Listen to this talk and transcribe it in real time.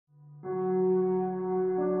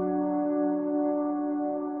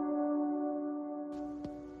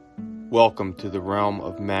Welcome to the realm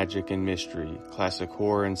of magic and mystery, classic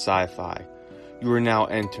horror and sci-fi. You are now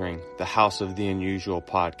entering the House of the Unusual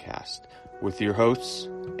podcast with your hosts,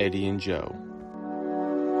 Eddie and Joe.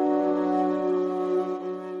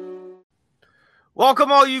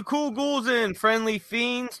 Welcome all you cool ghouls and friendly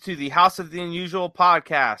fiends to the House of the Unusual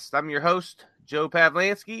podcast. I'm your host, Joe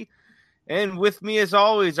Pavlansky, and with me as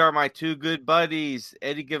always are my two good buddies,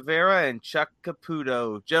 Eddie Guevara and Chuck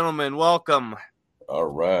Caputo. Gentlemen, welcome. All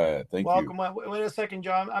right, thank you. Welcome. Wait a second,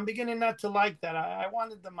 Joe. I'm beginning not to like that. I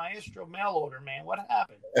wanted the Maestro mail order, man. What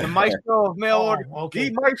happened? The Maestro of Mail Order. Okay.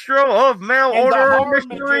 The Maestro of Mail And Order the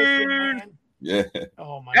Mystery. Yeah.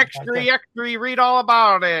 Oh my Extra, God. extra, read all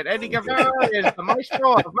about it. Eddie Guevara is the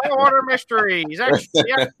Maestro of Mail Order Mysteries. Extra,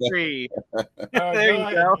 extra. There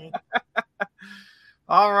you go.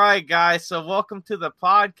 All right, guys. So welcome to the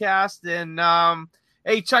podcast. And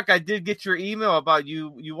hey, Chuck, I did get your email about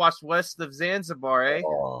you watched West of Zanzibar, eh?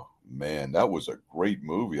 Oh man, that was a great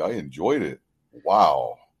movie. I enjoyed it.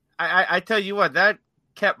 Wow. I tell you what, that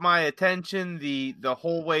kept my attention the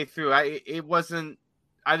whole way through.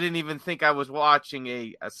 I didn't even think I was watching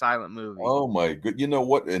a silent movie. Oh my good. You know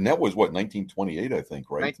what? And that was what, 1928, I think,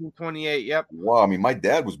 right? 1928. Yep. Wow. I mean, my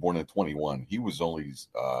dad was born in 21. He was only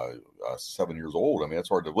 7 years old. I mean, that's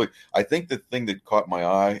hard to believe. I think the thing that caught my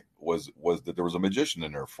eye was that there was a magician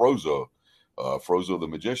in there, Frozo the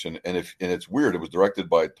magician, and it's weird. It was directed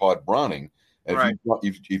by Todd Browning, and right.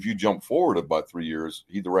 if you jump forward about 3 years,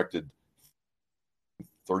 he directed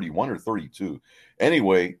 31 or 32.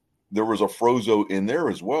 Anyway, there was a Frozo in there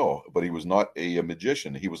as well, but he was not a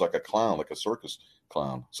magician. He was like a clown, like a circus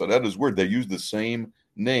clown. So that is weird. They used the same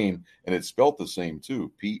name, and it's spelled the same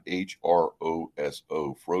too, Phroso,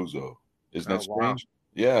 Frozo. Isn't that strange? Wow.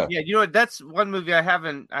 Yeah. Yeah, you know what? That's one movie I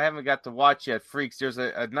haven't got to watch yet. Freaks. There's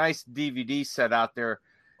a nice DVD set out there.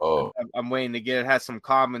 Oh. I'm waiting to get it. It has some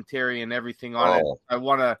commentary and everything on it. I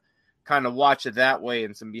want to kind of watch it that way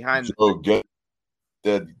and some behind. So get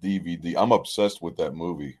that DVD. I'm obsessed with that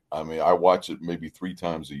movie. I mean, I watch it maybe 3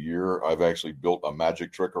 times a year. I've actually built a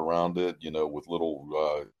magic trick around it, with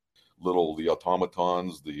the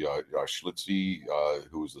automatons, the Schlitzie,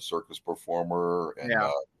 who was the circus performer, and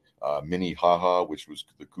Minnie Haha, which was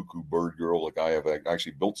the cuckoo bird girl. Like, I have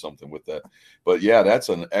actually built something with that. But yeah, that's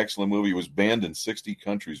an excellent movie. It was banned in 60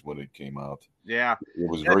 countries when it came out. Yeah. It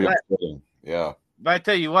was very upsetting. Yeah. But I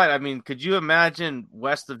tell you what, I mean, could you imagine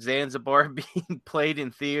West of Zanzibar being played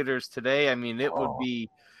in theaters today? I mean, it would be,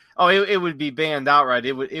 it would be banned outright.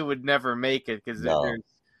 It would never make it because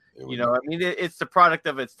it's the product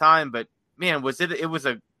of its time. But man, it was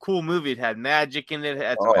a cool movie. It had magic in it. It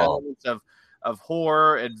had some elements of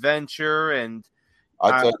horror, adventure, and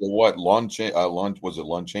I tell you what, Lon Chaney,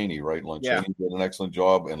 right? Lon Chaney did an excellent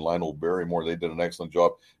job, and Lionel Barrymore, they did an excellent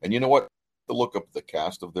job. And you know what? To look up the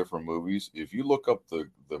cast of different movies. If you look up the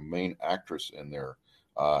main actress in there,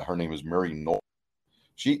 her name is Mary Noel.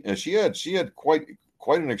 She had quite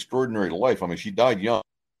an extraordinary life. I mean, she died young,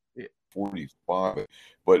 45.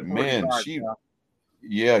 But man, she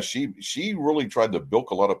really tried to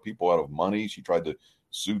bilk a lot of people out of money. She tried to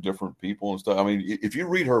sue different people and stuff. I mean, if you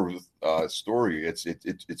read her story, it's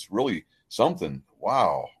really something.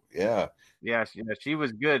 Wow. Yeah. Yeah, she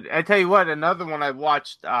was good. I tell you what, another one I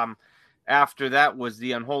watched after that was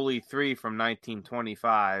The Unholy Three from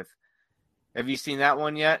 1925. Have you seen that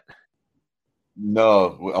one yet?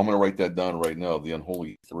 No, I'm going to write that down right now. The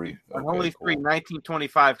Unholy Three. Unholy Three,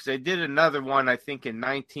 1925, because they did another one, I think, in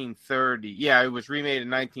 1930. Yeah, it was remade in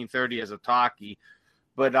 1930 as a talkie.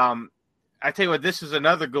 But I tell you what, this is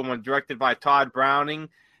another good one, directed by Todd Browning,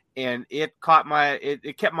 and it kept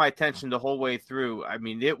my attention the whole way through. I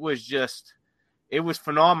mean, it was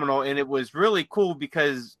phenomenal, and it was really cool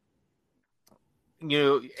because,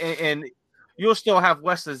 and you'll still have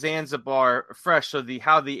West of Zanzibar fresh. So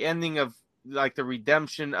how the ending of like the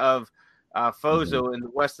redemption of Frozo in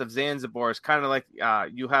the West of Zanzibar is kind of like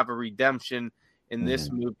you have a redemption in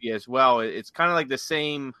this movie as well. It's kind of like the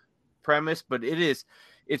same premise, but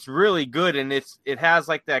it's really good, and it has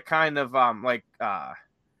like that kind of what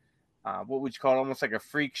would you call it? Almost like a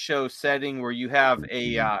freak show setting where you have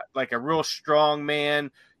like a real strong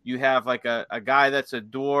man. You have like a guy that's a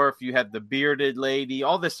dwarf. You have the bearded lady.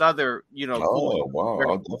 All this other, Oh wow!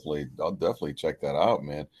 I'll definitely check that out,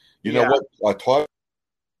 man. You know what? I taught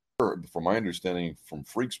her, from my understanding from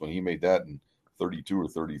Freaks, when he made that in 32 or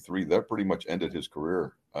 33, that pretty much ended his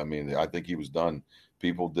career. I mean, I think he was done.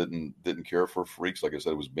 People didn't care for Freaks. Like I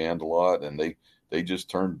said, it was banned a lot, and they just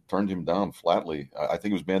turned him down flatly. I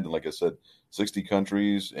think it was banned in, like I said, 60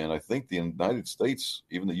 countries, and I think the United States,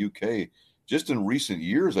 even the UK. Just in recent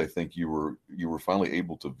years, I think you were finally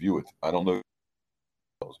able to view it. I don't know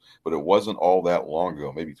but it wasn't all that long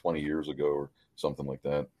ago, maybe 20 years ago or something like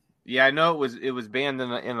that. Yeah, I know it was banned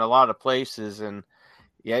in a lot of places, and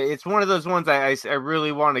yeah, it's one of those ones I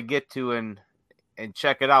really want to get to and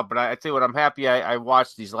check it out. But I tell you what, I'm happy I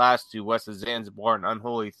watched these last two, West of Zanzibar and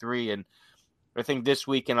Unholy 3, and I think this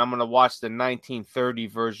weekend I'm going to watch the 1930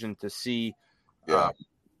 version to see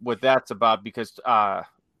what that's about, because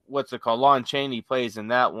what's it called? Lon Chaney plays in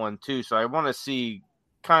that one too, so I want to see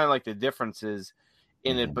kind of like the differences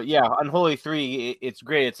in it. But yeah, Unholy 3, it's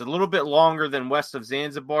great. It's a little bit longer than West of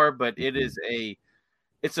Zanzibar, but it's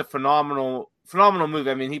a phenomenal movie.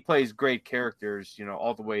 I mean, he plays great characters,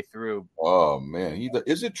 all the way through. Oh man,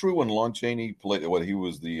 is it true when Lon Chaney played what he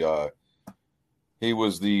was the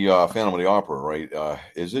Phantom of the Opera, right?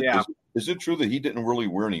 Is it true that he didn't really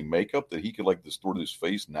wear any makeup, that he could like distort his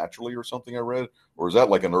face naturally or something? I read, or is that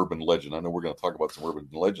like an urban legend? I know we're going to talk about some urban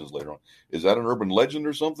legends later on. Is that an urban legend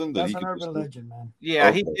or something? That's an urban legend, man. Yeah,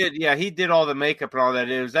 okay. He did. Yeah, he did all the makeup and all that.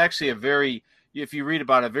 It was actually if you read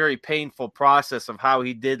about it, a very painful process of how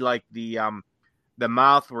he did like the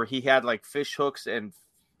mouth, where he had like fish hooks and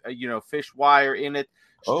fish wire in it.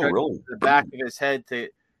 Oh, really? To the back of his head to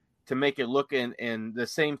make it look in the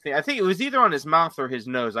same thing. I think it was either on his mouth or his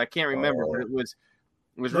nose. I can't remember, but it was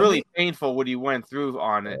really painful what he went through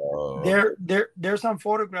on it. There's some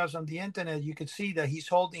photographs on the internet. You could see that he's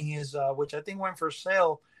holding his, which I think went for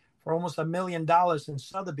sale for almost $1 million in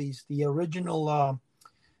Sotheby's. The original,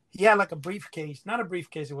 he had like a briefcase, not a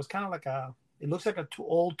briefcase. It was kind of like it looks like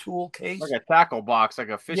old tool case, like a tackle box, like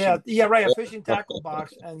a fishing. Yeah, right, a fishing tackle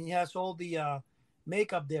box, and he has all the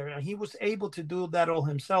makeup there, and he was able to do that all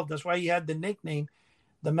himself. That's why he had the nickname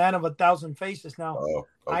the Man of 1,000 Faces. Now, okay.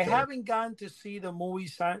 I haven't gotten to see the movie.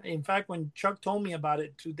 In fact, when Chuck told me about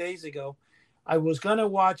it 2 days ago, I was gonna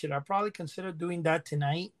watch it. I probably considered doing that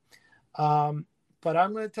tonight, but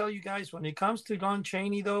I'm gonna tell you guys, when it comes to Lon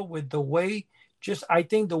Chaney, though, with the way, I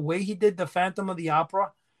think the way he did the Phantom of the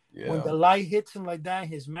Opera, when the light hits him like that,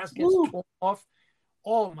 his mask gets torn off.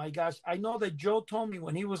 Oh my gosh! I know that Joe told me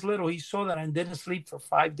when he was little, he saw that and didn't sleep for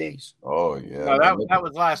 5 days. Oh yeah, no, that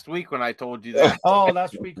was last week when I told you that. Oh,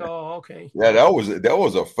 last week. Oh, okay. Yeah, that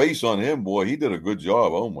was a face on him, boy. He did a good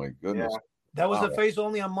job. Oh my goodness. Yeah. That was a face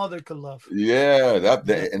only a mother could love. Yeah,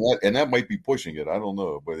 that might be pushing it. I don't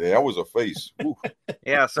know, but that was a face.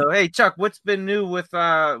 Yeah. So hey, Chuck, what's been new with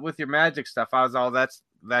your magic stuff? How's all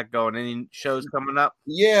that going? Any shows coming up?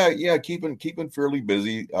 Yeah, keeping fairly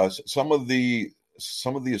busy. Some of the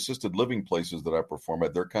assisted living places that I perform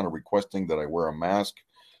at, they're kind of requesting that I wear a mask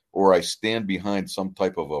or I stand behind some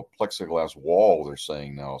type of a plexiglass wall, they're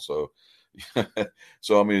saying now. So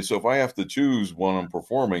I mean, so if I have to choose when I'm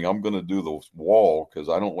performing, I'm going to do the wall, because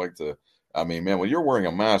I don't like to. I mean, man, when you're wearing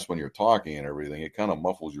a mask when you're talking and everything, it kind of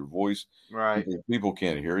muffles your voice. Right. People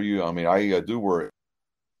can't hear you. I mean, I do wear it.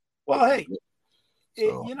 Well, hey,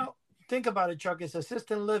 think about it, Chuck. It's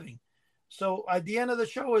assisted living. So at the end of the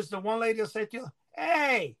show, is the one lady will say to you,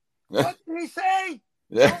 "Hey, what did he say?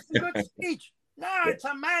 That was a good speech." No, it's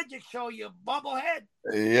a magic show, you bubblehead.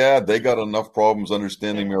 Yeah, they got enough problems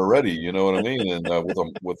understanding me already. You know what I mean? And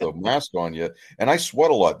with a mask on yet, and I sweat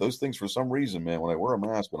a lot. Those things, for some reason, man, when I wear a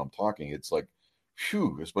mask when I'm talking, it's like,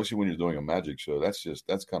 phew. Especially when you're doing a magic show, that's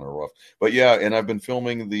kind of rough. But yeah, and I've been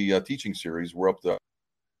filming the teaching series. We're up to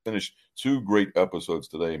finish 2 great episodes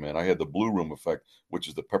today, man. I had the Blue Room Effect, which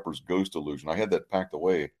is the Pepper's Ghost Illusion. I had that packed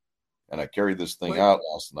away. And I carried this thing out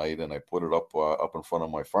last night, and I put it up in front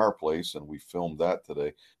of my fireplace, and we filmed that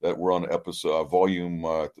today. That we're on episode volume.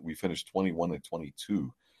 We finished 21 and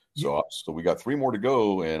 22, so we got 3 more to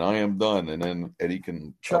go, and I am done. And then Eddie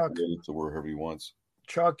can upload it to wherever he wants.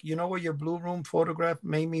 Chuck, you know what your Blue Room photograph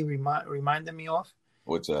made me reminded me of?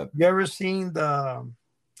 What's that? You ever seen the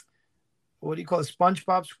what do you call it,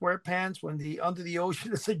 SpongeBob SquarePants, when under the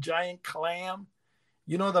ocean is a giant clam?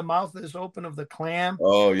 You know, the mouth is open of the clam.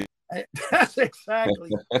 Oh yeah. That's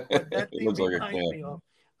exactly what that thing reminds me of.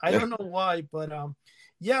 I don't know why, but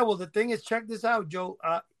well, the thing is, check this out, Joe.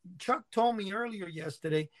 Chuck told me earlier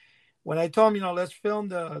yesterday, when I told him, let's film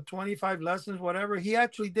the 25 lessons, whatever. He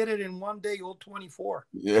actually did it in one day, all 24.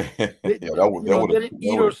 Yeah, didn't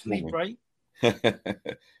eat or sleep, right?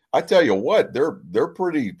 I tell you what, they're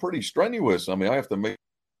pretty strenuous. I mean, I have to make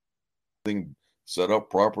things set up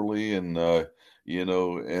properly, and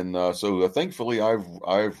so thankfully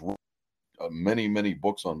I've many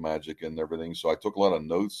books on magic and everything, so I took a lot of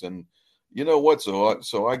notes, and you know what, so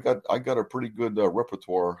I got a pretty good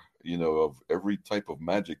repertoire, of every type of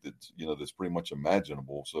magic that's pretty much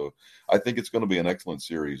imaginable. So I think it's going to be an excellent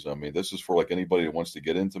series. I mean, this is for like anybody that wants to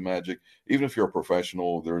get into magic. Even if you're a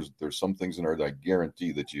professional, there's some things in there that I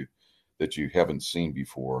guarantee that you haven't seen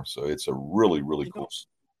before. So it's a really cool.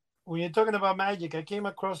 when you're talking about magic, I came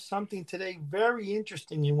across something today very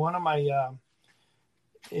interesting in one of my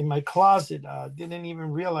in my closet. Didn't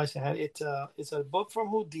even realize I had it. It's a book from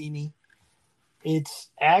Houdini. It's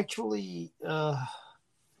actually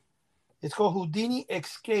it's called Houdini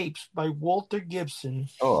Escapes by Walter Gibson.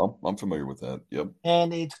 Oh, I'm familiar with that. Yep.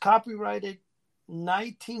 And it's copyrighted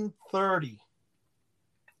 1930.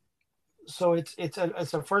 So it's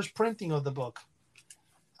a first printing of the book.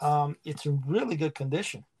 It's in really good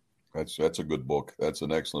condition. That's a good book. That's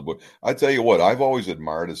an excellent book. I tell you what, I've always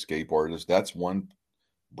admired escape artists. That's one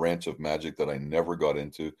branch of magic that I never got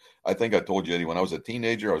into. I think I told you, Eddie, when I was a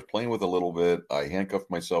teenager, I was playing with a little bit. I handcuffed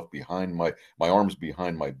myself behind my arms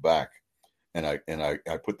behind my back, and I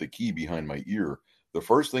put the key behind my ear. The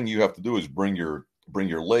first thing you have to do is bring your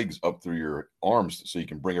legs up through your arms so you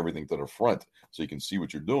can bring everything to the front so you can see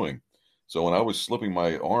what you're doing. So when I was slipping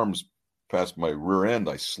my arms past my rear end,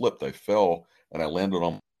 I slipped, I fell, and I landed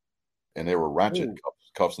on, and they were ratchet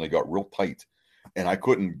cuffs, and they got real tight, and I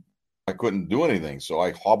couldn't do anything. So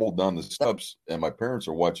I hobbled down the steps, and my parents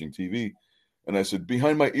are watching TV, and I said,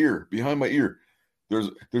 behind my ear,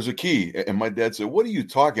 there's a key. And my dad said, what are you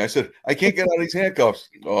talking? I said, I can't get out of these handcuffs.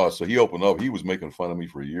 Oh, so he opened up. He was making fun of me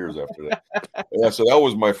for years after that. Yeah, so that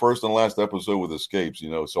was my first and last episode with escapes,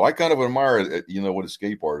 So I kind of admire, what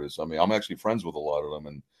escape artists. I mean, I'm actually friends with a lot of them,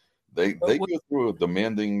 and they go through a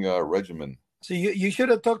demanding regimen. So you should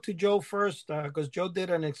have talked to Joe first, because Joe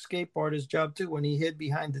did an escape artist job too when he hid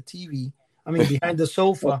behind the TV. I mean, behind the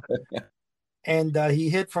sofa, and he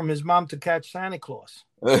hid from his mom to catch Santa Claus.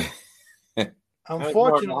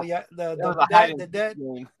 Unfortunately,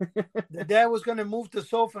 the dad was going to move the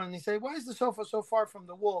sofa, and he said, "Why is the sofa so far from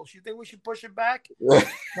the wall? You think we should push it back?" The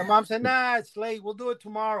mom said, "Nah, it's late. We'll do it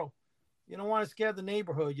tomorrow. You don't want to scare the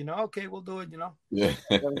neighborhood, Okay, we'll do it, Yeah,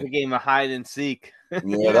 that was a game of hide and seek.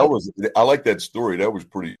 Yeah, I like that story. That was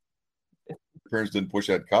pretty. Parents didn't push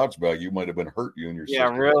that couch back. You might have been hurt, you and your sister.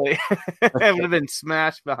 Yeah, really. It would have been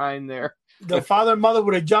smashed behind there. The father and mother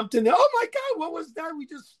would have jumped in there. Oh my God, what was that? We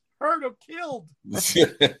just hurt or killed.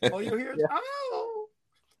 All you hear is, oh.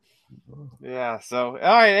 Yeah. So, all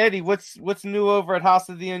right, Eddie, what's new over at House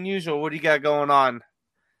of the Unusual? What do you got going on?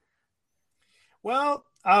 Well,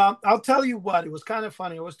 I'll tell you what. It was kind of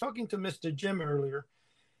funny. I was talking to Mr. Jim earlier,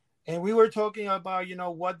 and we were talking about,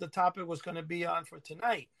 what the topic was going to be on for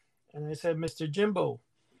tonight. And I said, Mr. Jimbo,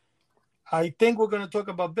 I think we're going to talk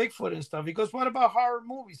about Bigfoot and stuff. Because what about horror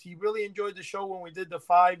movies? He really enjoyed the show when we did the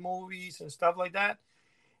 5 movies and stuff like that.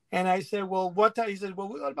 And I said, well, what time? He said, well,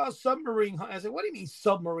 what about submarine? I said, what do you mean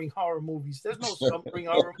submarine horror movies? There's no submarine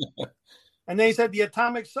horror movie. And then he said, the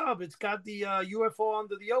atomic sub. It's got the UFO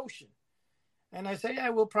under the ocean. And I say, yeah,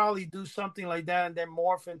 we'll probably do something like that and then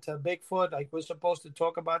morph into Bigfoot, like we're supposed to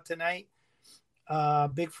talk about tonight.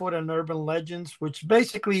 Bigfoot and urban legends, which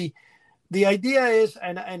basically the idea is,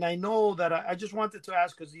 and I know that I just wanted to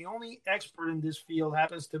ask, because the only expert in this field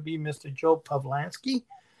happens to be Mr. Joe Pavlansky.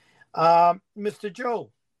 Mr. Joe,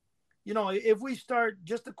 if we start,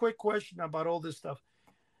 just a quick question about all this stuff.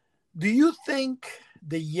 Do you think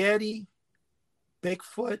the Yeti,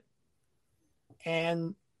 Bigfoot,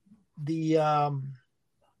 and the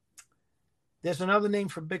there's another name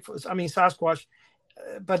for Bigfoot, I mean Sasquatch,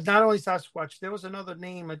 but not only Sasquatch, there was another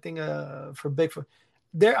name I think for Bigfoot.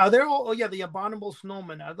 Are they all the abominable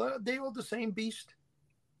snowman, are they all the same beast?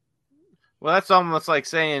 Well, that's almost like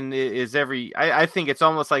saying I think it's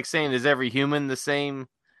almost like saying, is every human the same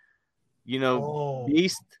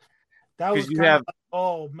beast? That was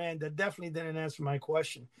oh man, that definitely didn't answer my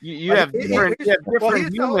question. You have different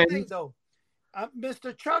humans though.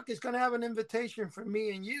 Mr. Chuck is going to have an invitation for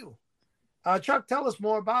me and you. Chuck, tell us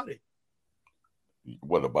more about it.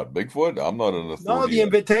 What about Bigfoot? I'm not an authority. No, the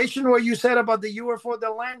invitation where you said about the UFO that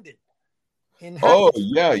landed.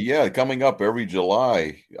 Yeah. Coming up every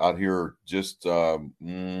July out here, just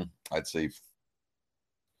I'd say,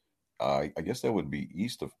 I guess that would be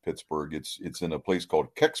east of Pittsburgh. It's in a place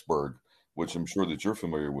called Kecksburg, which I'm sure that you're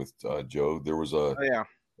familiar with, Joe. There was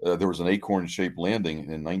there was an acorn-shaped landing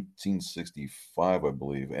in 1965, I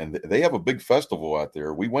believe, and they have a big festival out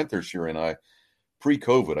there. We went there, Sherry and I,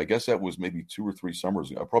 pre-COVID. I guess that was maybe 2 or 3 summers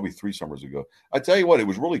ago, probably 3 summers ago. I tell you what, it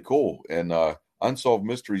was really cool. And Unsolved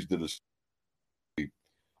Mysteries did a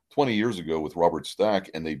 20 years ago with Robert Stack,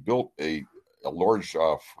 and they built a large,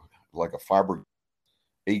 like a fiber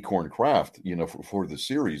acorn craft, for the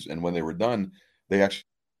series. And when they were done,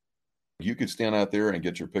 you could stand out there and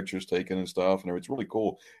get your pictures taken and stuff. And it's really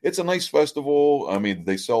cool. It's a nice festival. I mean,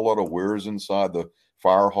 they sell a lot of wares inside the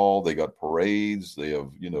fire hall. They got parades. They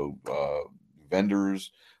have,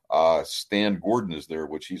 vendors. Stan Gordon is there,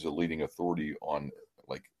 which he's a leading authority on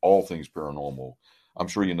like all things paranormal. I'm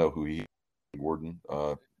sure you know who he is, Gordon.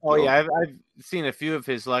 Oh yeah, I've seen a few of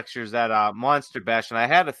his lectures at Monster Bash, and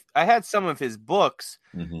I had some of his books,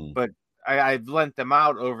 but I've lent them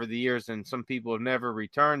out over the years, and some people have never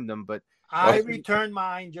returned them. But I returned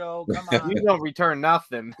mine, Joe. Come on, you don't return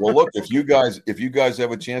nothing. Well, look, if you guys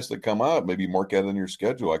have a chance to come out, maybe mark that in your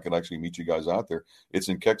schedule. I can actually meet you guys out there. It's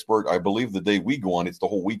in Kecksburg. I believe the day we go on, it's the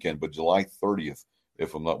whole weekend, but July 30th,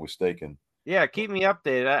 if I'm not mistaken. Yeah, keep me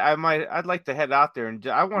updated. I'd like to head out there, and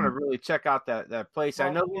I want to really check out that place. Well,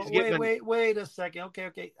 I know he's getting. Wait a second.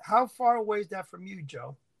 Okay. How far away is that from you,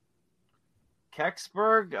 Joe?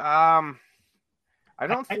 Kecksburg. I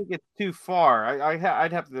don't think it's too far.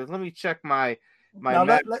 I'd have to let me check my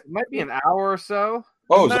map. It might be an hour or so.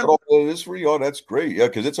 Oh, is that all it is for you? Oh, that's great. Yeah,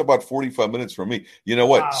 because it's about 45 minutes from me. You know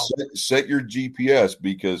what? Wow. Set your GPS,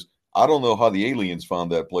 because I don't know how the aliens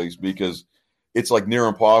found that place, because it's like near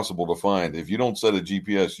impossible to find. If you don't set a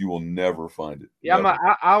GPS, you will never find it. Yeah, never.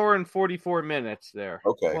 I'm an hour and 44 minutes there.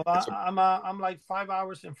 Okay. Well, I'm like 5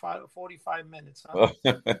 hours and 45 minutes. Huh?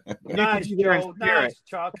 Nice, Joe. Nice,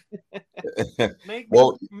 Chuck.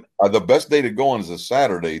 Well, the best day to go on is a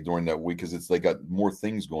Saturday during that week, because they got more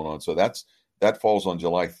things going on. So that falls on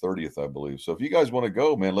July 30th, I believe. So if you guys want to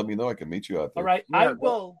go, man, let me know. I can meet you out there. All right, I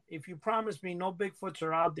will, if you promise me no Bigfoots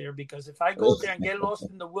are out there, because if I go there and get lost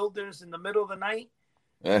in the wilderness in the middle of the night,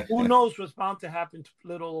 who knows what's bound to happen to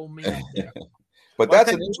little old me out there. But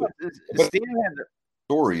that's an interesting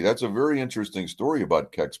story. That's a very interesting story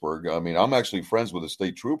about Kecksburg. I mean, I'm actually friends with a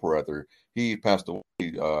state trooper out there. He passed away,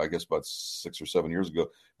 I guess, about 6 or 7 years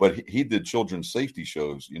ago. But he did children's safety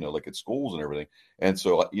shows, like at schools and everything. And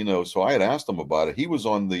so, so I had asked him about it. He was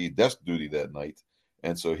on the desk duty that night,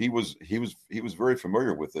 and so he was very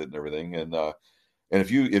familiar with it and everything. And if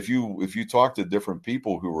you talk to different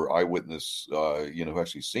people who were eyewitness, who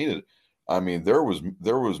actually seen it, I mean, there was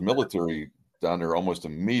military down there almost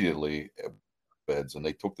immediately beds, and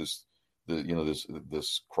they took this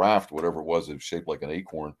craft, whatever it was shaped like an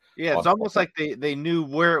acorn. Yeah, it's almost like they knew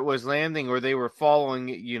where it was landing, or they were following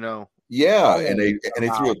it, Yeah, and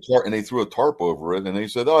they threw a tarp over it, and they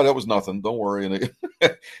said, "Oh, that was nothing. Don't worry." And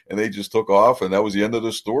they just took off, and that was the end of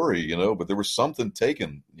the story, But there was something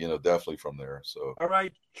taken, definitely from there. So, all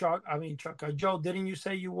right, Chuck. Joe, didn't you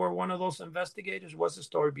say you were one of those investigators? What's the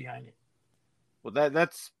story behind it? Well,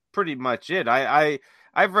 that's pretty much it.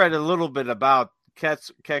 I've read a little bit about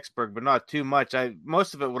Kecksburg, but not too much.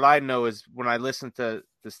 Most of it, what I know, is when I listened to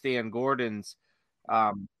Stan Gordon's,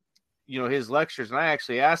 his lectures, and I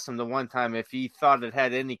actually asked him the one time if he thought it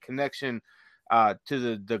had any connection to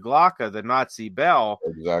the Glocke, the Nazi bell.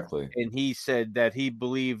 Exactly. And he said that he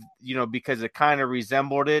believed, because it kind of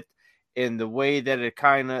resembled it in the way that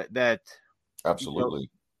absolutely,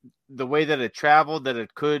 the way that it traveled, that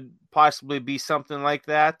it could possibly be something like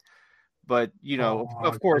that. But,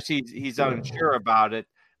 of course, he's unsure about it.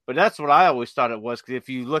 But that's what I always thought it was. Because if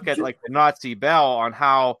you look at like the Nazi bell on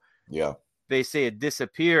how they say it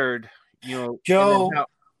disappeared, Joe,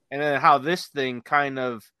 and then how this thing kind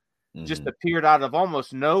of just appeared out of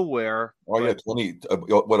almost nowhere. Oh, yeah.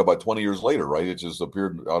 About 20 years later, right? It just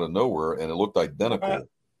appeared out of nowhere, and it looked identical.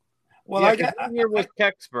 Well, here was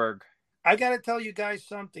Kecksburg. I got to tell you guys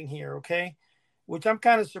something here, okay? Which I'm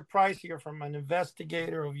kind of surprised here from an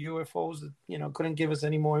investigator of UFOs that, couldn't give us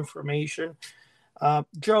any more information.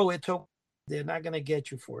 Joe, they're not going to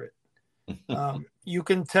get you for it. You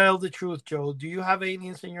can tell the truth, Joe. Do you have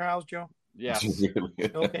aliens in your house, Joe? Yes.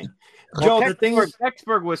 Okay. Joe, the thing is,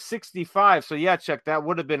 Kecksburg was 65. So, yeah, Chuck, that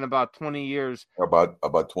would have been about 20 years.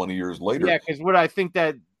 About 20 years later. Yeah, because what I think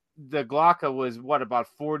that the Glocke was about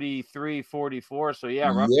 43, 44. So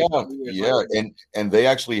roughly. Yeah. And they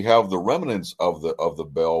actually have the remnants of the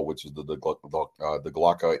bell, which is the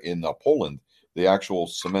Glocke in Poland. The actual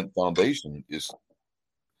cement foundation is,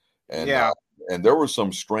 and there were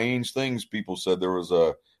some strange things. People said there was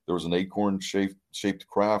an acorn shaped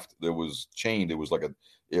craft that was chained. It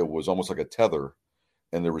was almost like a tether,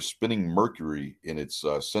 and they were spinning mercury in its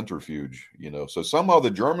centrifuge, So somehow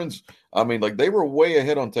the Germans, they were way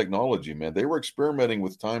ahead on technology, man. They were experimenting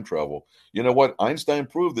with time travel. You know what? Einstein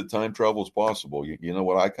proved that time travel is possible. You know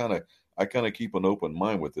what? I kind of keep an open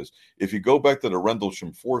mind with this. If you go back to the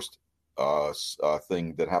Rendlesham Forest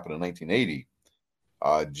thing that happened in 1980,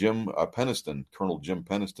 Colonel Jim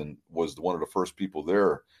Penniston was one of the first people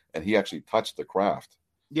there, and he actually touched the craft.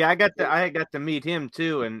 Yeah, I got to meet him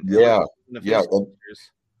too, and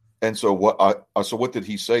and so what did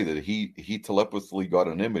he say? That he telepathically got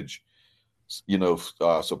an image,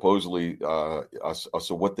 supposedly.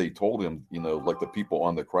 So what they told him, like the people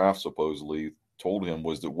on the craft supposedly told him,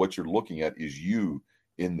 was that what you're looking at is you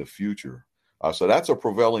in the future. So that's a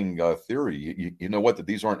prevailing theory. You know what? That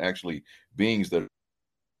these aren't actually beings that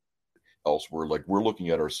elsewhere. Like we're looking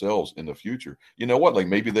at ourselves in the future. You know what? Like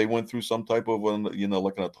maybe they went through some type of like an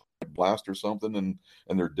atomic blast or something,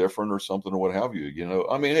 and they're different or something or what have you. You know,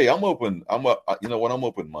 I mean, hey, I'm open. I'm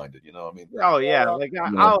open-minded. You know, I mean, oh yeah, like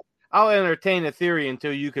I'll entertain a theory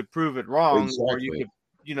until you could prove it wrong, or you could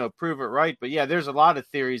prove it right. But yeah, there's a lot of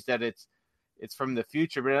theories that it's from the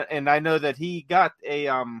future. But and I know that he got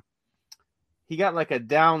like a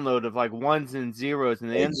download of like ones and zeros,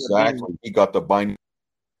 and exactly he got the binary.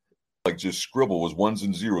 Like just scribble was ones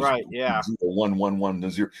and zeros, right? Yeah, 0, 1, 1, 1,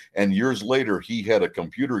 0. And years later, he had a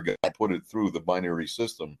computer guy put it through the binary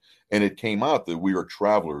system, and it came out that we are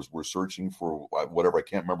travelers. We're searching for whatever, I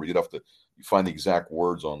can't remember. You'd have to find the exact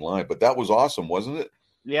words online, but that was awesome, wasn't it?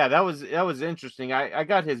 Yeah, that was interesting. I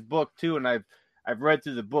got his book too, and I've read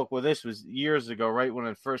through the book. Well, this was years ago, right when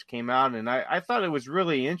it first came out, and I thought it was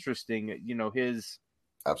really interesting. You know, his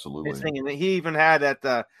thing, and he even had at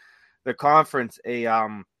the conference a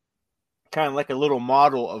kind of like a little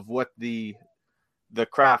model of what the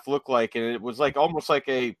craft looked like, and it was like almost like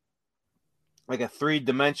a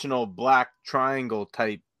 3-dimensional black triangle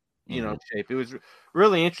type shape. It was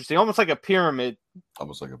really interesting, almost like a pyramid.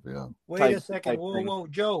 Wait a second. Whoa,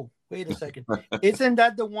 Joe, wait a second. Isn't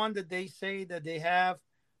that the one that they say that they have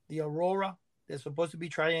the aurora? They're supposed to be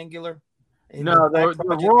triangular. No,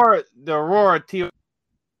 the aurora T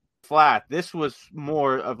flat. This was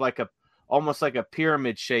more of like almost like a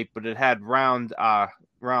pyramid shape, but it had round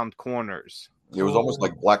corners. It was almost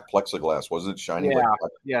like black plexiglass, wasn't it? Shining.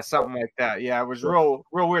 Yeah, something like that. Yeah, it was real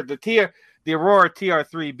weird. The Aurora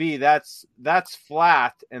TR3B, that's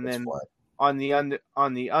flat, and then flat. on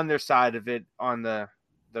the underside of it, on the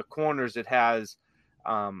corners, it has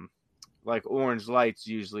like orange lights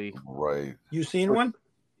usually. Right. You seen one?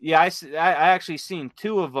 Yeah, I actually seen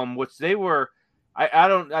 2 of them, which they were.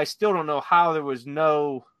 I still don't know how there was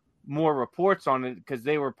no more reports on it, because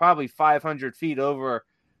they were probably 500 feet over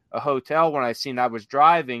a hotel when I was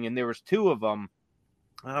driving, and there was 2 of them,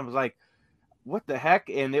 and I was like, what the heck?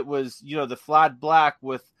 And it was the flat black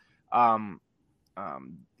with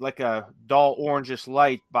like a dull orangish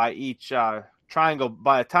light by each triangle.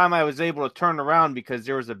 By the time I was able to turn around, because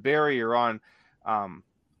there was a barrier on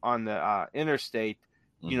the interstate,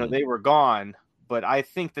 they were gone. But I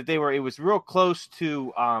think that it was real close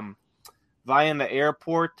to Vienna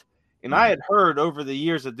Airport. And I had heard over the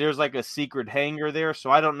years that there's like a secret hangar there. So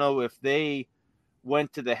I don't know if they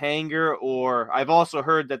went to the hangar, or I've also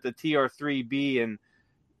heard that the TR3B and,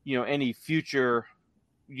 any future,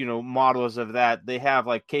 models of that, they have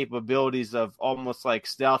like capabilities of almost like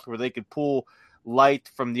stealth, where they could pull light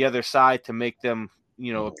from the other side to make them,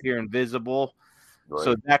 appear invisible. Right.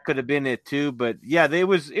 So that could have been it too. But yeah, it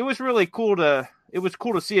was really cool to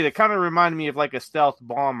see it. It kind of reminded me of like a stealth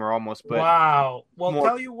bomber almost. But wow. Well,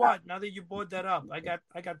 tell you what, now that you brought that up, I got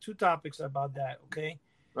 2 topics about that. Okay.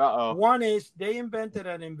 One is they invented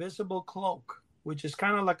an invisible cloak, which is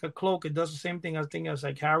kind of like a cloak. It does the same thing as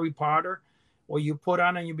like Harry Potter, where you put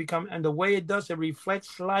on and you become, and the way it does, it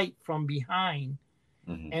reflects light from behind.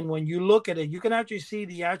 Mm-hmm. And when you look at it, you can actually see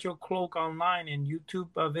the actual cloak online in YouTube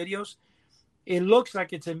videos. It looks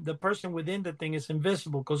like the person within the thing is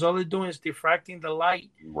invisible, because all they're doing is diffracting the light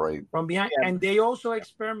from behind. Yeah. And they also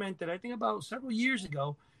experimented, I think about several years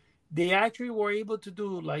ago, they actually were able to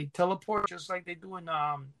do like teleport, just like they do in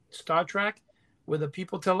Star Trek, where the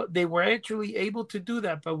people they were actually able to do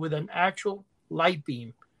that, but with an actual light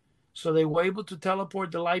beam. So they were able to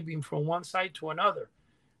teleport the light beam from one side to another.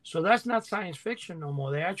 So that's not science fiction no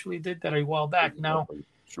more. They actually did that a while back. Now,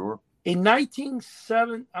 sure. In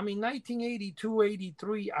 1982,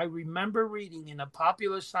 83, I remember reading in a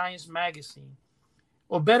Popular Science magazine,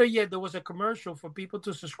 or better yet, there was a commercial for people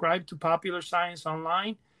to subscribe to Popular Science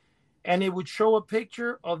online, and it would show a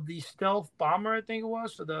picture of the stealth bomber, I think it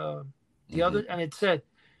was, or the other, and it said,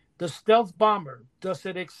 the stealth bomber, does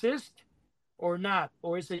it exist or not?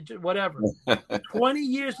 Or is it whatever? 20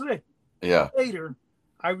 years later,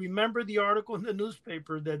 I remember the article in the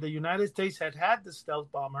newspaper that the United States had the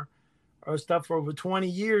stealth bomber or stuff for over 20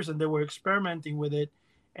 years, and they were experimenting with it,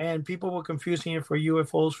 and people were confusing it for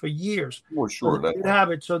UFOs for years. Well, sure. So they did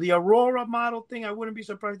have it. So the Aurora model thing, I wouldn't be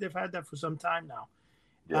surprised they've had that for some time now.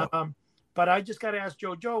 Yeah. But I just got to ask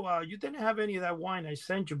Joe, you didn't have any of that wine I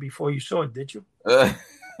sent you before you saw it, did you?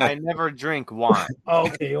 I never drink wine.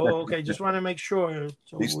 Okay. Just want to make sure.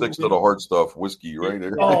 So he sticks to the hard stuff, whiskey, right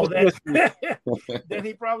there. Oh, then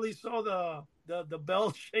he probably saw the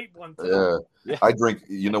bell-shaped one too. Yeah. I drink.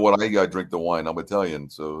 You know what? I drink the wine. I'm Italian,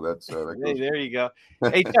 so that's. Hey, there you go.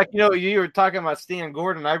 Hey, Chuck. You were talking about Stan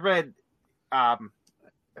Gordon. I read a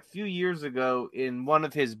a few years ago in one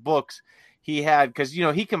of his books. He had, because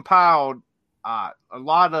he compiled a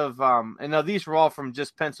lot of and now these were all from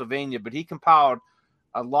just Pennsylvania, but he compiled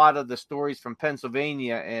a lot of the stories from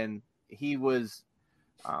Pennsylvania, and he was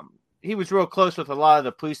real close with a lot of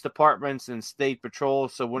the police departments and state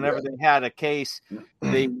patrols. So whenever they had a case,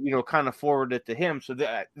 they kind of forwarded it to him. So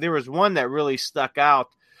there was one that really stuck out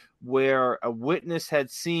where a witness had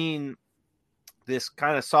seen this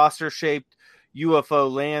kind of saucer-shaped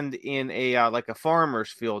UFO land in a like a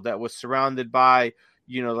farmer's field that was surrounded by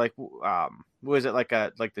like what was it, like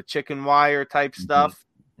the chicken wire type stuff.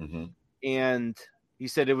 And he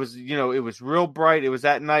said it was it was real bright. It was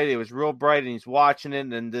at night. It was real bright, and he's watching it,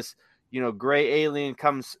 and this gray alien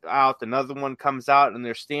comes out, another one comes out, and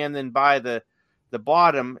they're standing by the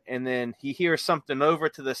bottom, and then he hears something over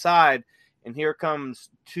to the side, and here comes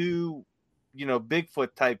two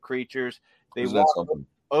Bigfoot type creatures. They walk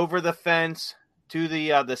over the fence to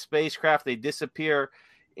the spacecraft. They disappear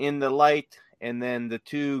in the light, and then the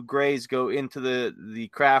two grays go into the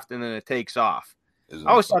craft, and then it takes off. I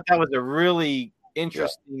always thought that was a really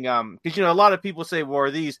interesting, because a lot of people say, well,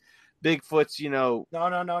 are these Bigfoots,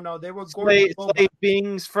 No. They were slave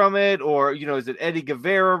beings from it, or is it Eddie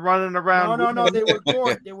Guevara running around? No. They were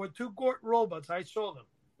Gort. They were two Gort robots. I saw them.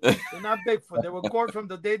 They're not Bigfoot. They were Gort from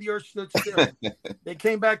the day the Earth stood still. They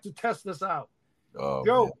came back to test us out. Oh,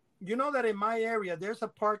 Joe, man. you know that in my area, there's a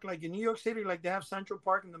park like in New York City, like they have Central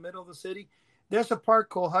Park in the middle of the city. There's a park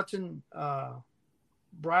called Hudson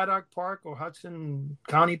Braddock Park or Hudson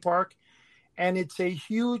County Park. And it's a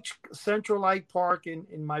huge central light park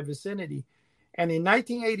in my vicinity. And in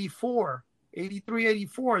 1984,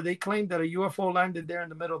 they claimed that a UFO landed there in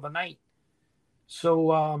the middle of the night.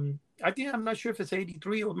 So I'm not sure if it's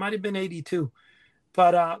 83 or it might have been 82.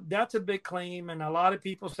 But that's a big claim. And a lot of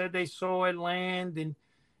people said they saw it land.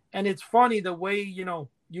 And it's funny the way,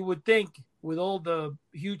 you would think with all the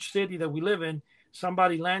huge city that we live in,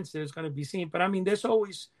 somebody lands there is going to be seen. But I mean, there's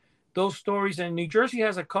always those stories. And New Jersey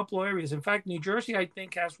has a couple of areas. In fact, New Jersey, I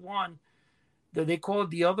think, has one that they call it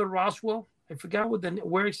the other Roswell. I forgot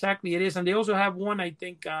where exactly it is. And they also have one, I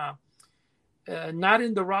think, not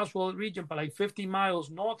in the Roswell region, but like 50 miles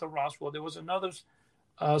north of Roswell. There was another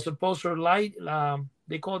supposed light.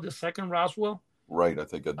 They call it the second Roswell. Right. I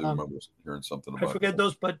think I do remember hearing something about it. I forget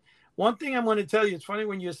those. But one thing I'm going to tell you, it's funny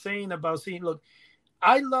when you're saying about seeing, look,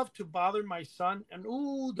 I love to bother my son, and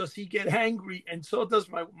does he get angry? And so does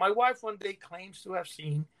my wife. One day claims to have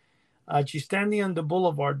seen. She's standing on the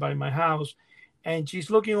boulevard by my house, and she's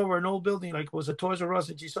looking over an old building like it was a Toys R Us,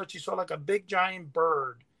 and she saw like a big giant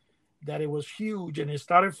bird, that it was huge, and it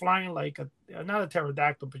started flying like not a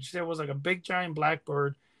pterodactyl, but she said it was like a big giant black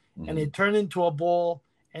bird, and it turned into a ball,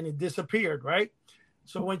 and it disappeared. Right.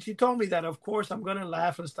 So when she told me that, of course I'm gonna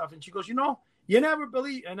laugh and stuff, and she goes, you never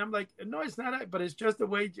believe. And I'm like, no, it's not that, but it's just the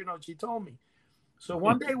way, she told me. So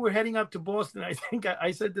one day we're heading up to Boston. I think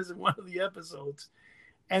I said this in one of the episodes.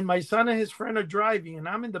 And my son and his friend are driving, and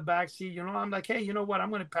I'm in the back seat. I'm like, hey, you know what?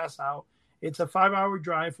 I'm going to pass out. It's a 5-hour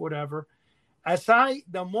drive, whatever.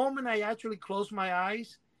 The moment I actually closed my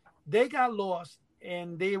eyes, they got lost,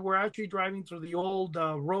 and they were actually driving through the old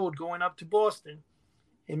road going up to Boston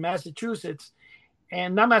in Massachusetts.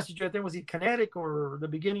 And not Massachusetts, I think it was in Connecticut or the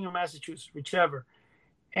beginning of Massachusetts, whichever.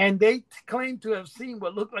 And they claimed to have seen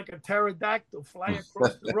what looked like a pterodactyl fly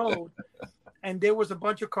across the road. And there was a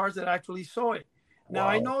bunch of cars that actually saw it. Now,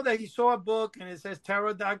 I know that he saw a book and it says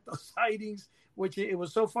pterodactyl sightings, which it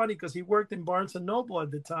was so funny because he worked in Barnes & Noble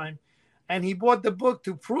at the time. And he bought the book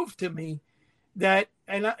to prove to me that,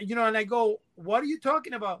 and I go, what are you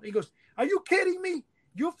talking about? He goes, are you kidding me?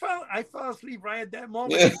 I fell asleep right at that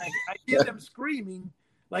moment. And I hear them screaming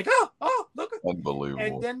like, oh, look. Unbelievable.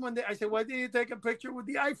 And then I said, why didn't you take a picture with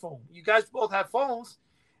the iPhone? You guys both have phones.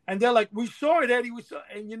 And they're like, we saw it, Eddie. We saw.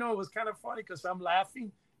 And, it was kind of funny because I'm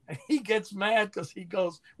laughing. And he gets mad because he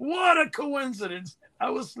goes, what a coincidence. I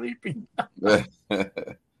was sleeping. But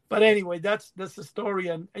anyway, that's the story.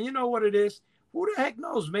 And you know what it is? Who the heck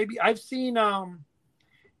knows? Maybe I've seen,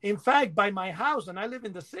 in fact, by my house, and I live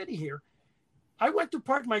in the city here, I went to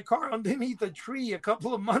park my car underneath a tree a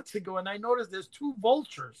couple of months ago, and I noticed there's 2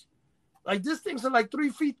 vultures. Like, these things are like 3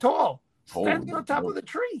 feet tall, standing on top of the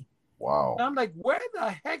tree. Wow. And I'm like, where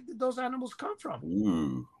the heck did those animals come from?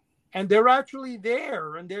 Ooh. And they're actually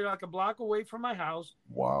there, and they're like a block away from my house.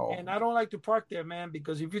 Wow. And I don't like to park there, man,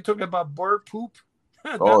 because if you're talking about bird poop,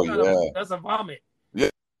 that's a vomit. Yeah.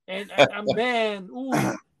 And man,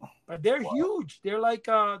 but they're huge. They're like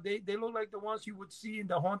they look like the ones you would see in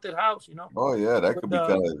the haunted house, Oh yeah,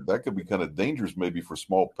 that could be kind of dangerous, maybe for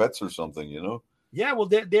small pets or something, Yeah, well,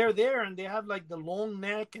 they're there, and they have like the long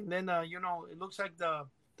neck, and then it looks like the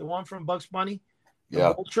the one from Bugs Bunny, the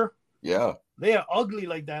Yeah. vulture. Yeah. They are ugly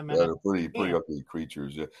like that, man. Yeah, they're pretty ugly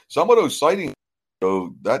creatures. Yeah. Some of those sightings,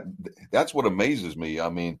 so that's what amazes me. I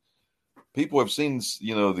mean, people have seen, these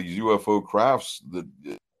UFO crafts that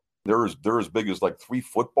they're as big as like 3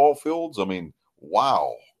 football fields. I mean,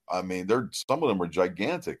 wow. I mean, some of them are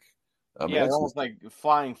gigantic. I mean, it's almost like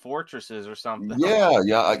flying fortresses or something. Yeah.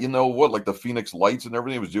 You know what? Like the Phoenix Lights and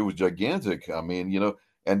everything, it was gigantic. I mean,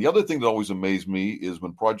 and the other thing that always amazed me is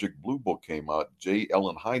when Project Blue Book came out, J.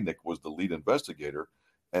 Allen Hynek was the lead investigator,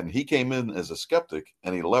 and he came in as a skeptic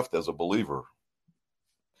and he left as a believer.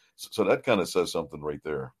 So that kind of says something right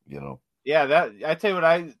there, Yeah, that I tell you what,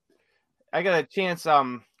 I got a chance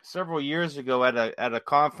several years ago at a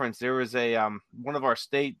conference. There was a one of our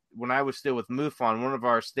state, when I was still with MUFON, one of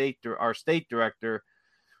our state director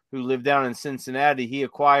who lived down in Cincinnati, he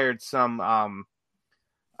acquired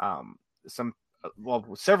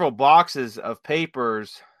several boxes of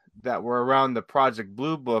papers that were around the Project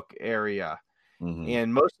Blue Book area. Mm-hmm.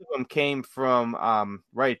 And most of them came from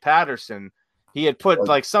Wright-Patterson. He had put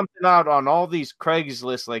like something out on all these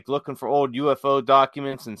Craigslist, like looking for old UFO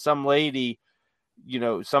documents, and some lady,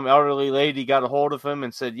 some elderly lady got a hold of him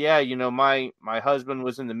and said, yeah, my husband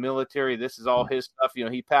was in the military. This is all his stuff.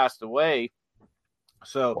 He passed away.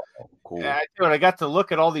 So cool. I got to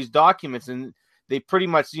look at all these documents, and they pretty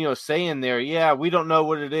much, say in there, yeah, we don't know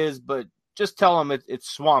what it is, but just tell them it's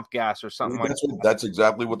swamp gas or something like that. That's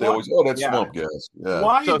exactly what they always. Oh, that's swamp gas. Yeah.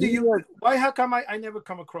 Why? How come I never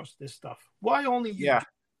come across this stuff? Why only you? Yeah.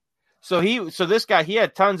 So this guy, he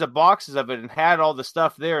had tons of boxes of it and had all the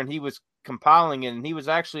stuff there, and he was compiling it. And he was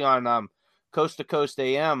actually on Coast to Coast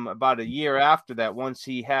AM about a year after that. Once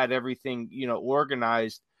he had everything,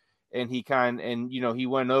 organized, and he he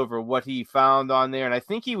went over what he found on there. And I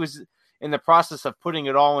think he was in the process of putting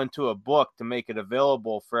it all into a book to make it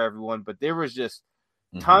available for everyone. But there was just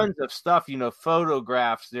tons of stuff,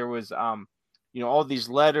 photographs. There was, all these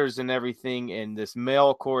letters and everything, and this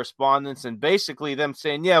mail correspondence, and basically them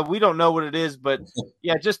saying, yeah, we don't know what it is, but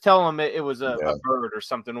yeah, just tell them it was a bird or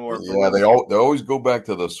something. Or they always go back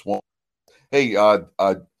to the swamp. Hey,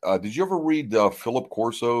 did you ever read Philip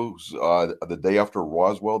Corso's The Day After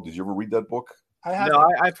Roswell? Did you ever read that book?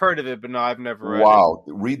 I've heard of it, but no, I've never read it. Wow,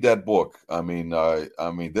 read that book. I mean,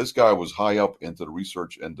 this guy was high up into the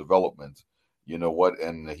research and development. You know what?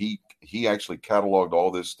 And he actually cataloged all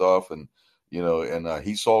this stuff, and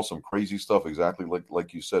he saw some crazy stuff. Exactly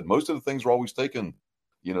like you said. Most of the things were always taken,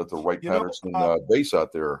 to Wright-Patterson base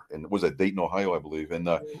out there, and it was at Dayton, Ohio, I believe. And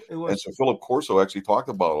and so Philip Corso actually talked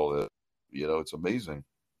about all this. It's amazing.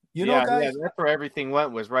 Guys, that's where everything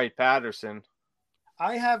went, was Wright-Patterson.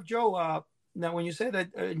 I have Joe. Now, when you say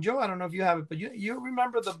that, Joe, I don't know if you have it, but you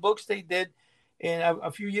remember the books they did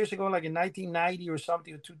a few years ago, like in 1990 or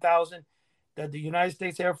something, or 2000, that the United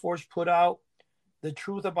States Air Force put out, The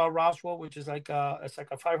Truth About Roswell, which is it's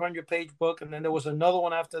like a 500-page book, and then there was another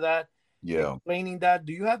one after that, explaining that.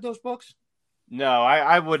 Do you have those books? No,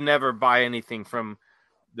 I would never buy anything from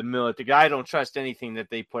the military. I don't trust anything that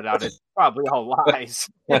they put out. It's probably all lies.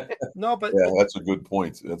 No, but that's a good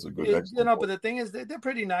point. That's a good. But the thing is, they're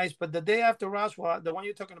pretty nice. But The Day After Roswell, the one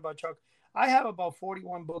you're talking about, Chuck, I have about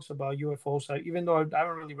 41 books about UFOs. Even though I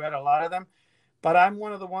haven't really read a lot of them, but I'm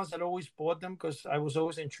one of the ones that always bought them because I was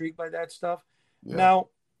always intrigued by that stuff. Yeah. Now,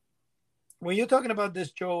 when you're talking about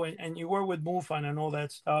this, Joe, and you were with MUFON and all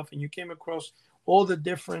that stuff, and you came across all the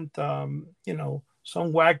different,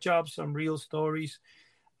 some whack jobs, some real stories.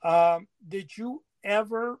 Did you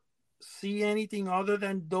ever see anything other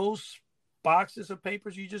than those boxes of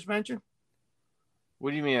papers you just mentioned? What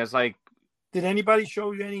do you mean? It's like, did anybody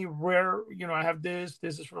show you any rare, I have this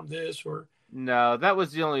is from this, or? No, that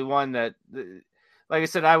was the only one that, like I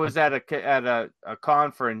said, I was at a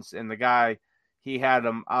conference, and the guy, he had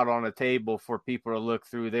them out on a table for people to look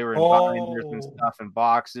through. They were in binders and stuff and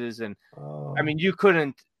boxes. And I mean,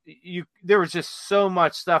 there was just so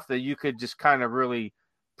much stuff that you could just kind of really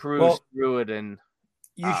peruse through it. And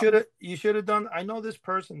you should have done. I know this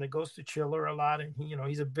person that goes to Chiller a lot, and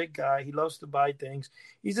he's a big guy. He loves to buy things.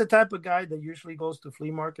 He's the type of guy that usually goes to flea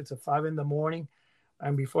markets at 5 a.m.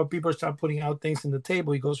 And before people start putting out things in the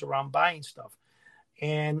table, he goes around buying stuff.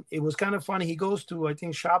 And it was kind of funny. He goes to, I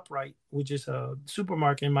think, ShopRite, which is a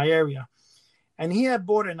supermarket in my area. And he had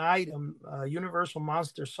bought an item, Universal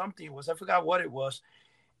Monster something it was. I forgot what it was.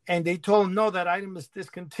 And they told him, no, that item is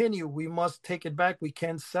discontinued. We must take it back. We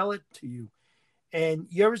can't sell it to you. And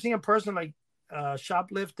you ever seen a person like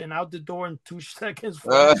shoplift and out the door in 2 seconds?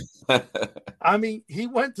 I mean, he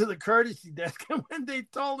went to the courtesy desk, and when they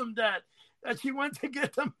told him that, that she went to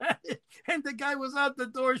get the match, and the guy was out the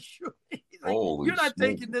door shooting. He's like, Holy "You're not smoke.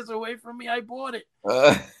 taking this away from me. I bought it."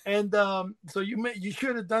 And so you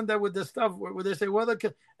should have done that with the stuff where they say, "Well,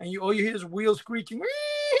 and all you hear is wheels screeching."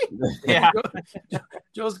 Yeah,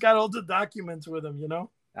 Joe's got all the documents with him.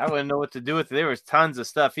 I wouldn't know what to do with it. There was tons of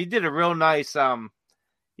stuff. He did a real nice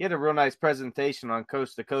he had a real nice presentation on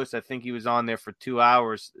Coast to Coast. I think he was on there for 2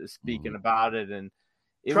 hours speaking about it, and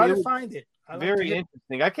try to find it. Very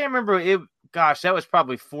interesting. I can't remember it. Gosh, that was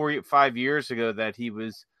probably 4 or 5 years ago that he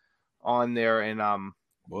was on there, and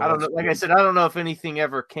well, I don't know. Like I said, I don't know if anything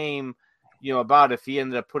ever came, about if he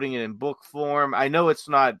ended up putting it in book form. I know it's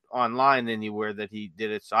not online anywhere that he did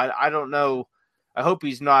it, so I don't know. I hope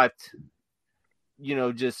he's not,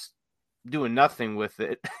 just doing nothing with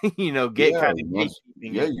it. You gotta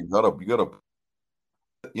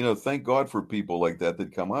thank God for people like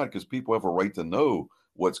that come out, because people have a right to know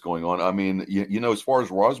what's going on. I mean, as far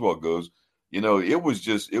as Roswell goes, it was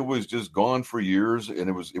just gone for years, and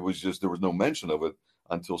it was just, there was no mention of it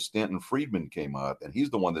until Stanton Friedman came out, and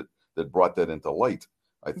he's the one that brought that into light.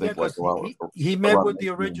 I think he met with the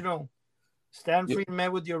original. Stanton Friedman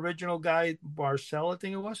met with the original guy, Marcel, I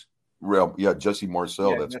think it was. Well, yeah, Jesse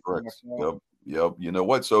Marcel. That's correct. Marcel. Yep. You know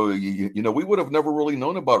what? So we would have never really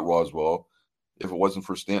known about Roswell if it wasn't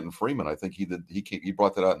for Stanton Friedman. I think he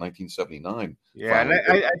brought that out in 1979. Yeah, and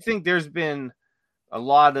I think there's been a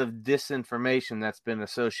lot of disinformation that's been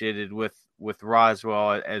associated with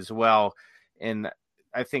Roswell as well, and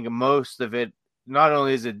I think most of it, not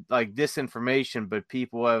only is it like disinformation, but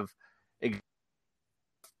people have,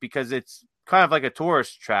 because it's kind of like a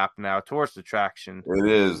tourist trap now, tourist attraction. It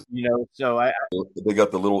is, so they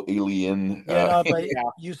got the little alien. But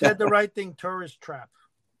you said the right thing, tourist trap.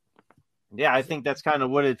 Yeah, I think that's kind of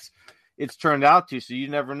what it's turned out to. So you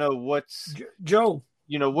never know what's Joe.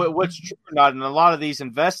 What's true or not, and a lot of these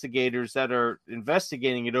investigators that are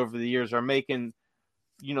investigating it over the years are making,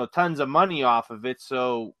 tons of money off of it.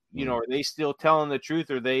 So are they still telling the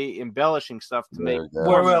truth, or are they embellishing stuff to make?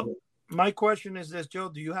 Well, my question is this, Joe: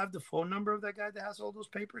 do you have the phone number of that guy that has all those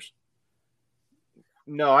papers?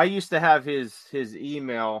 No, I used to have his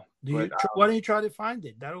email. Why don't you try to find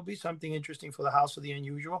it? That'll be something interesting for the House of the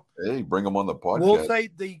Unusual. Hey, bring him on the podcast. We'll say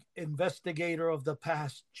the investigator of the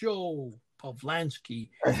past, Joe Pavlansky,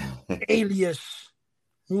 alias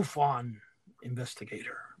MUFON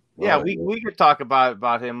investigator. Yeah, we could talk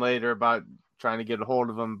about him later, about trying to get a hold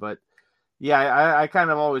of him. But yeah, I kind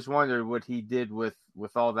of always wondered what he did with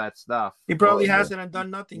all that stuff. He probably hasn't done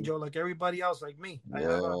nothing, Joe, like everybody else, like me. I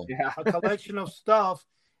have a collection of stuff,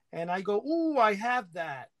 and I go, "Ooh, I have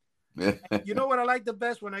that." You know what I like the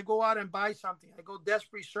best? When I go out and buy something, I go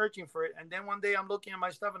desperately searching for it, and then one day I'm looking at my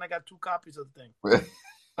stuff, and I got 2 copies of the thing.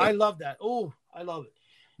 I love that. Oh, I love it.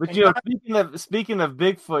 But speaking of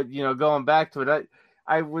Bigfoot, going back to it,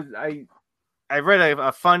 I read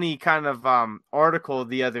a funny kind of article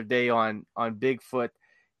the other day on Bigfoot,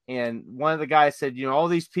 and one of the guys said, all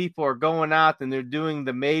these people are going out and they're doing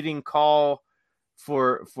the mating call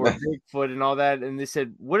for Bigfoot and all that, and they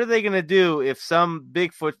said, what are they going to do if some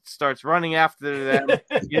Bigfoot starts running after them,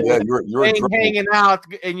 you're hanging out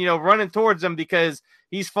and running towards them because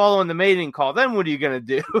he's following the mating call? Then what are you going to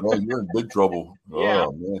do? Well, you're in big trouble. Yeah.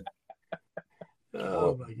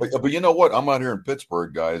 Oh man. But you know what? I'm out here in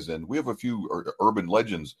Pittsburgh, guys, and we have a few urban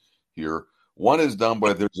legends here. One is down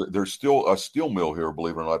by there's still a steel mill here,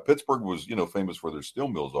 believe it or not. Pittsburgh was famous for their steel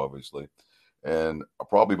mills, obviously, and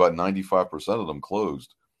probably about 95% of them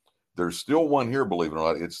closed. There's still one here, believe it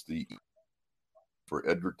or not. It's for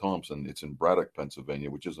Edgar Thompson. It's in Braddock,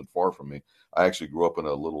 Pennsylvania, which isn't far from me. I actually grew up in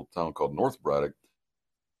a little town called North Braddock.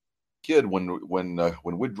 Kid, when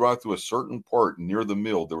we'd drive through a certain part near the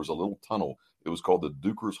mill, there was a little tunnel. It was called the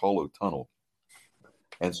Duker's Hollow Tunnel.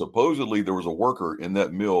 And supposedly there was a worker in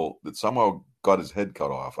that mill that somehow got his head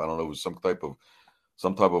cut off. I don't know, it was some type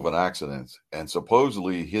of an accident. And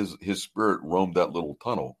supposedly his spirit roamed that little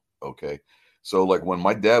tunnel. Okay. So like when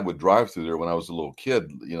my dad would drive through there when I was a little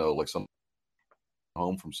kid, like some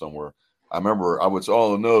home from somewhere, I remember I would say,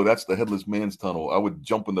 "Oh no, that's the Headless Man's Tunnel." I would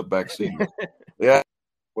jump in the back seat. Yeah.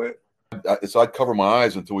 So I'd cover my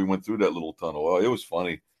eyes until we went through that little tunnel. Oh, it was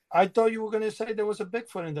funny. I thought you were going to say there was a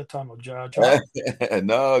Bigfoot in the tunnel, Judge.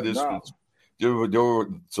 No, there were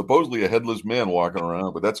supposedly a headless man walking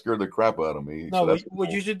around, but that scared the crap out of me. No,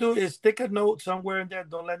 what you should do is stick a note somewhere in there.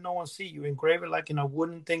 Don't let no one see you. Engrave it like in a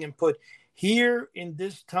wooden thing and put, "Here in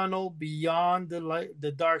this tunnel beyond the light,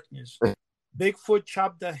 the darkness, Bigfoot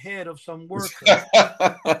chopped the head of some worker."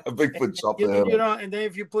 Bigfoot chopped the head. And then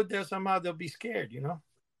if you put that somehow, they'll be scared.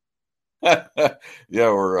 Yeah,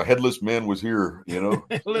 or a headless man was here.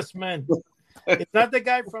 Headless man. It's not the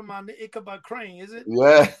guy from Ichabod Crane, is it?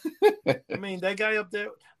 Yeah. I mean, that guy up there.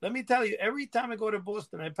 Let me tell you, every time I go to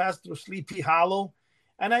Boston, I pass through Sleepy Hollow,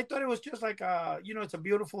 and I thought it was just like it's a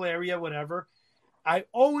beautiful area, whatever. I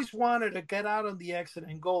always wanted to get out on the exit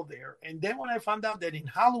and go there. And then when I found out that in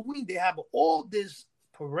Halloween they have all these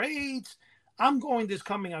parades, I'm going this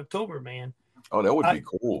coming October, man. Oh, that would be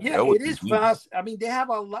cool. Yeah, it is fast. I mean, they have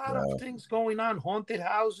a lot of things going on, haunted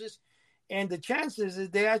houses, and the chances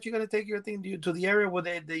is they're actually going to take your thing to the area where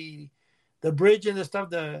the bridge and the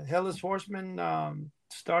stuff, the Hellas Horseman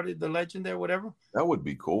started the legend there, whatever. That would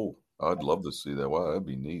be cool. I'd love to see that. Wow, that'd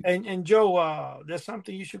be neat. And Joe, there's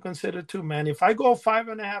something you should consider too, man. If I go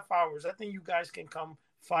 5.5 hours, I think you guys can come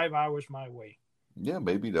 5 hours my way. Yeah,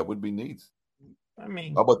 maybe that would be neat. I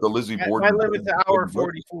mean, how about the Lizzie Borden? I live at the hour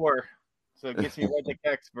 44, so it gets me right to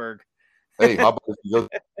Kecksburg. Hey, how about if you go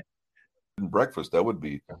breakfast? That would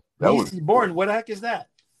be Lizzie Borden. What the heck is that?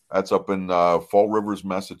 That's up in Fall Rivers,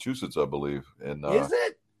 Massachusetts, I believe. And is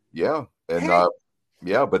it? Yeah, and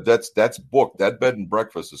yeah, but that's booked. That bed and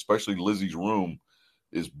breakfast, especially Lizzie's room,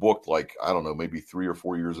 is booked like, I don't know, maybe 3 or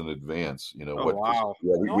 4 years in advance. You know what? Wow.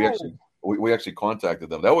 Yeah, we actually contacted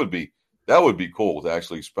them. That would be cool to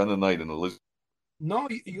actually spend the night in the Lizzie. No,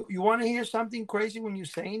 you want to hear something crazy when you're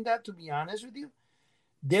saying that, to be honest with you?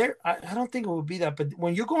 I don't think it would be that, but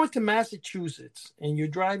when you're going to Massachusetts and you're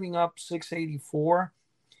driving up 684,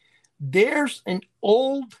 there's an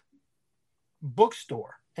old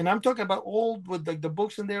bookstore. And I'm talking about old with like the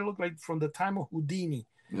books in there look like from the time of Houdini.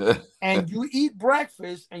 Yeah. And you eat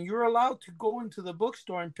breakfast and you're allowed to go into the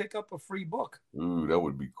bookstore and pick up a free book. Ooh, that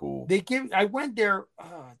would be cool. I went there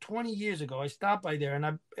 20 years ago. I stopped by there,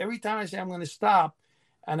 and every time I say I'm going to stop,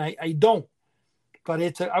 and I don't.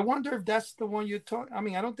 But I wonder if that's the one you're talking. I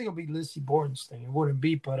mean, I don't think it'll be Lizzie Borden's thing. It wouldn't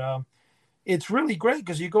be, but it's really great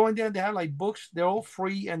because you go in there and they have like books. They're all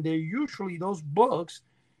free, and they're usually those books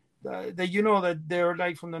that that they're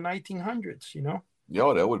like from the 1900s.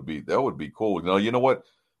 Yeah, that would be cool. Now, you know what?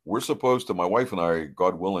 We're supposed to. My wife and I,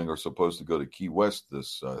 God willing, are supposed to go to Key West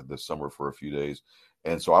this summer for a few days,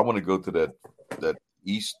 and so I want to go to that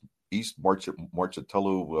East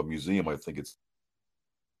Marcello Museum. I think it's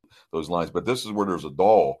those lines. But this is where there's a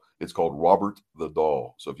doll. It's called Robert the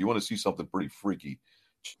Doll. So if you want to see something pretty freaky,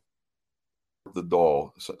 the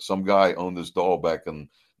doll. Some guy owned this doll back in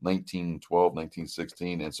 1912,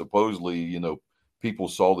 1916, and supposedly, people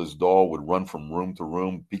saw this doll would run from room to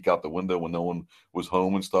room, peek out the window when no one was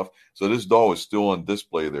home and stuff. So this doll is still on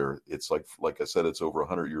display there. It's like I said, it's over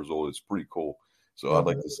 100 years old. It's pretty cool. So I'd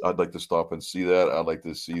like to stop and see that. I'd like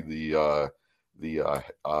to see the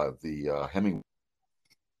Hemingway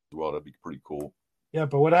as well. That'd be pretty cool. Yeah,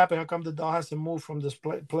 but what happened? How come the doll has to move from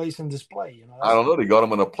place and display? I don't know. They got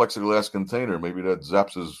him in a plexiglass container. Maybe that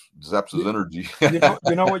zaps his energy.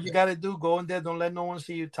 you know what you got to do? Go in there. Don't let no one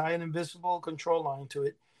see you. Tie an invisible control line to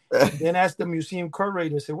it. Then ask the museum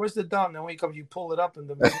curator. Say, "Where's the doll?" And then when you come, you pull it up, and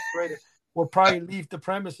the museum curator will probably leave the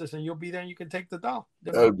premises, and you'll be there, and you can take the doll.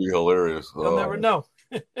 That'd be hilarious. You'll never know.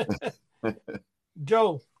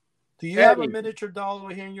 Joe, do you have a miniature doll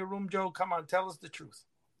over here in your room, Joe? Come on, tell us the truth.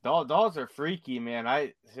 Dolls are freaky, man.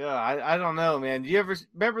 I don't know, man. Do you ever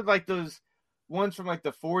remember like those ones from like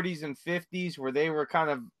the 40s and 50s where they were kind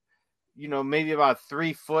of, maybe about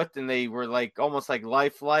 3 foot and they were like almost like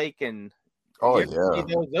lifelike and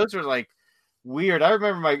those are like weird. I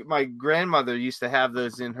remember my grandmother used to have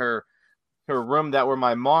those in her room that were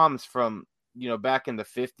my mom's from back in the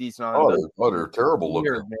 50s. And they're terrible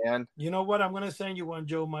weird, looking, man. You know what? I'm gonna send you one,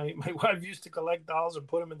 Joe. My wife used to collect dolls and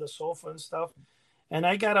put them in the sofa and stuff. And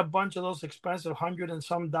I got a bunch of those expensive $100 and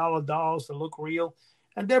some dolls that look real.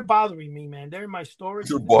 And they're bothering me, man. They're in my storage.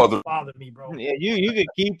 You're bothering me, bro. Yeah, you could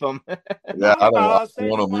keep them. Yeah, I don't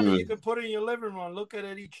want them. You could put it in your living room. Look at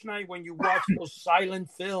it each night when you watch those silent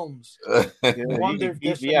films.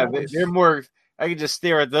 They're more. I could just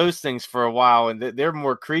stare at those things for a while, and they're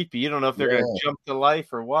more creepy. You don't know if they're going to jump to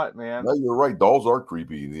life or what, man. No, you're right. Dolls are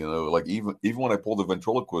creepy. Like even when I pull the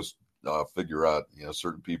ventriloquist figure out,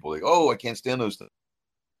 certain people I can't stand those things.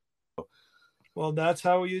 Well, that's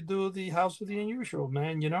how you do the House of the Unusual,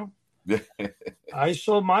 man. I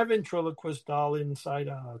sold my ventriloquist doll inside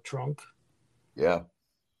a trunk. Yeah.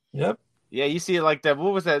 Yep. Yeah, you see it like that.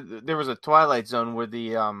 What was that? There was a Twilight Zone where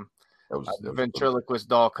the ventriloquist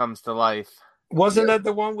doll comes to life. Wasn't that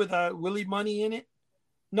the one with Willie Money in it?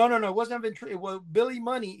 No, it wasn't it was Billy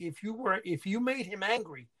Money. If you made him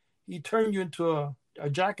angry, he turned you into a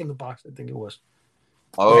Jack in the Box. I think it was.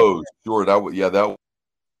 Oh, sure. That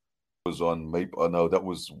was on Maple. No, that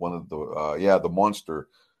was one of the the monster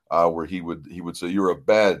where he would say you're a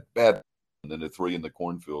bad, and then they throw you in the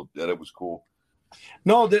cornfield. Yeah, that was cool.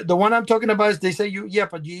 No, the one I'm talking about is they say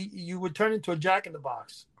but you would turn into a Jack in the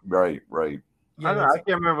Box. Right, right. Yeah, I don't know. I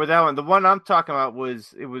can't remember that one. The one I'm talking about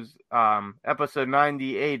was episode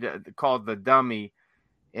 98 called The Dummy,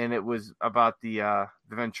 and it was about the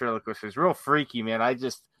ventriloquist. It's real freaky, man.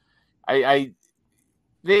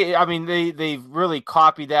 They've really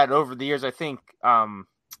copied that over the years. I think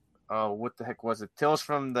what the heck was it? Tales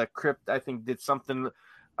from the Crypt, I think, did something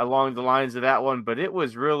along the lines of that one, but it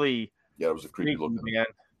was really it was a creepy looking, man.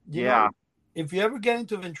 You know, if you ever get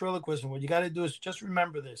into ventriloquism, what you got to do is just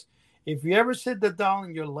remember this. If you ever sit the doll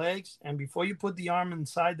in your legs and before you put the arm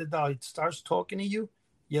inside the doll, it starts talking to you,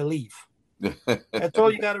 you leave. That's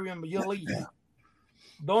all you got to remember. You leave.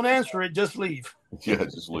 Don't answer it. Just leave. Yeah,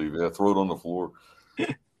 just leave. Yeah, throw it on the floor.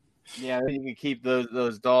 Yeah, you can keep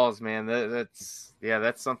those dolls, man. That's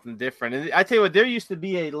something different. And I tell you what, there used to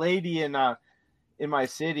be a lady in my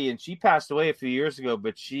city, and she passed away a few years ago,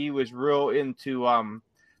 but she was real into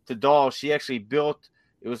to dolls. She actually built,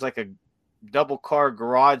 it was like a double car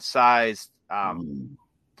garage sized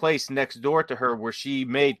place next door to her where she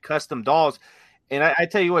made custom dolls. And I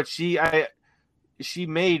tell you what, she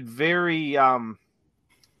made very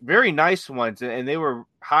very nice ones, and they were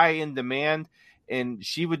high in demand. And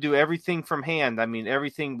she would do everything from hand. I mean,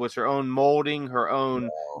 everything was her own molding, her own,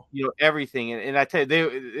 everything. And I tell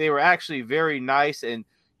you, they were actually very nice. And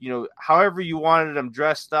however you wanted them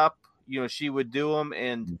dressed up, she would do them.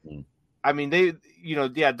 And I mean,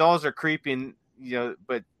 dolls are creepy, and,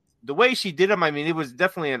 but the way she did them, I mean, it was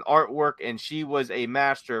definitely an artwork, and she was a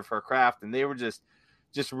master of her craft. And they were just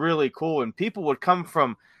really cool. And people would come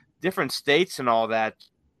from different states and all that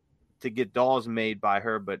to get dolls made by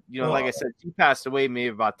her. But, like I said, she passed away maybe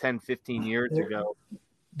about 10, 15 years ago.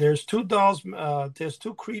 There's two dolls. There's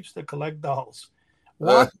two creeps that collect dolls.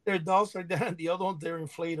 One, they're dolls like that, and the other one, they're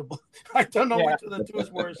inflatable. I don't know which of the two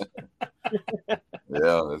is worse.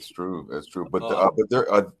 Yeah, that's true. That's true. But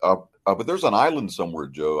there's an island somewhere,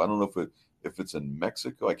 Joe. I don't know if it's in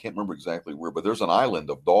Mexico. I can't remember exactly where, but there's an island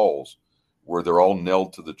of dolls where they're all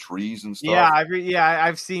nailed to the trees and stuff. Yeah,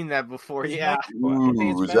 I've seen that before. Yeah.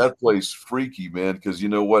 Ooh, is that place freaky, man? Because you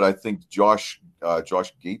know what? I think Josh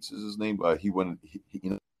Gates is his name. He went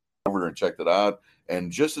over there and checked it out.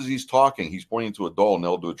 And just as he's talking, he's pointing to a doll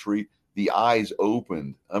nailed to a tree. The eyes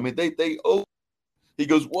opened. I mean, they opened. He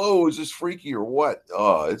goes, "Whoa, is this freaky or what?"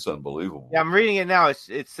 Oh, it's unbelievable. Yeah, I'm reading it now.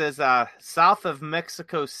 It says south of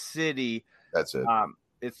Mexico City. That's it.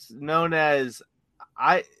 It's known as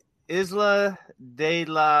Isla de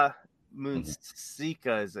la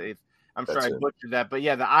Música. I'm sorry, I butchered that, but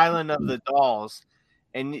yeah, the island of the dolls,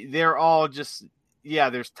 and they're all just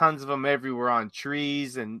there's tons of them everywhere on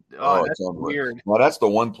trees, and that's weird. Well, that's the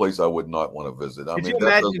one place I would not want to visit. Could you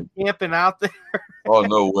imagine camping out there? Oh,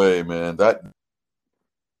 no way, man! That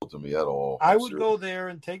to me at all. I would go there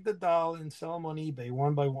and take the doll and sell them on eBay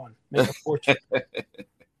one by one, make a fortune.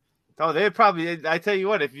 Oh, they'd probably. I tell you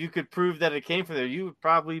what, if you could prove that it came from there, you would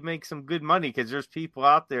probably make some good money because there's people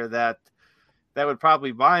out there that would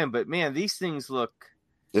probably buy them. But man, these things look.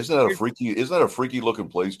 Isn't that a freaky looking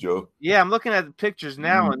place, Joe? Yeah, I'm looking at the pictures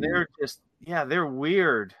now, and they're just they're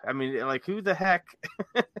weird. I mean, like who the heck?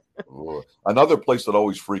 Another place that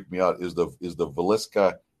always freaked me out is the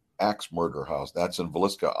Villisca Axe Murder House. That's in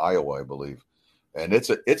Villisca, Iowa, I believe. And it's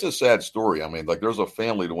a sad story. I mean, like there's a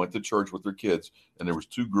family that went to church with their kids, and there was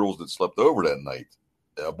two girls that slept over that night.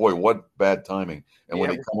 Boy, what bad timing! And when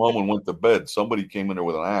they come home and went to bed, somebody came in there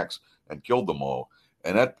with an axe and killed them all.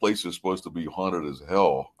 And that place is supposed to be haunted as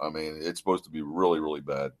hell. I mean, it's supposed to be really, really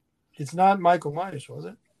bad. It's not Michael Myers, was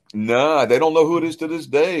it? Nah, they don't know who it is to this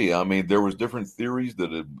day. I mean, there was different theories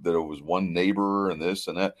that it was one neighbor and this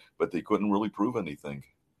and that, but they couldn't really prove anything.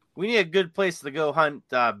 We need a good place to go hunt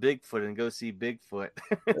Bigfoot and go see Bigfoot.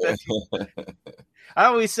 I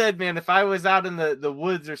always said, man, if I was out in the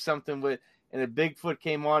woods or something and a Bigfoot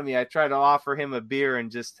came on me, I try to offer him a beer and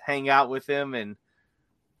just hang out with him and,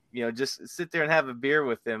 just sit there and have a beer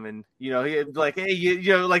with him. And, he like,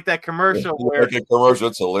 hey, like that commercial where like a commercial,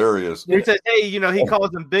 it's hilarious. He says, hey, he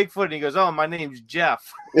calls him Bigfoot and he goes, oh, my name's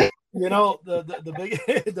Jeff. The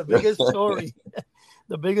biggest story.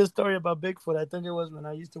 The biggest story about Bigfoot, I think it was when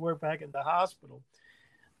I used to work back in the hospital.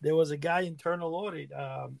 There was a guy in internal audit.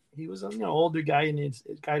 He was an older guy in his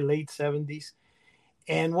late 70s.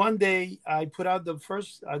 And one day I put out the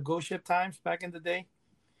first Ghost Ship Times back in the day.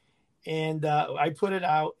 And I put it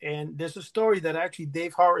out. And there's a story that actually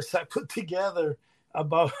Dave Horace I put together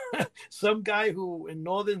about some guy who in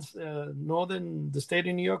northern the state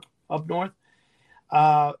of New York, up north,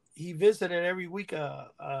 he visited every week a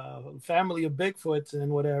family of Bigfoots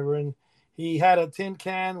and whatever, and he had a tin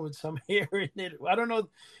can with some hair in it. I don't know.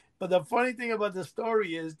 But the funny thing about the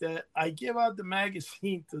story is that I give out the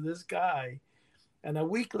magazine to this guy, and a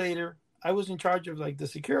week later, I was in charge of like the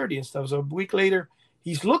security and stuff. So a week later,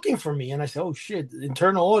 he's looking for me, and I said, "Oh shit,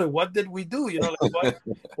 internal audit. What did we do? You know, like,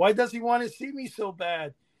 why does he want to see me so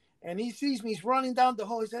bad?" And he sees me. He's running down the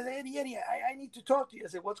hall. He says, "Eddie, I need to talk to you." I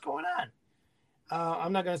said, "What's going on?"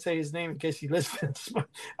 I'm not going to say his name in case he listens.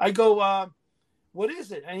 I go, "What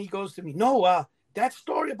is it?" And he goes to me, "No, that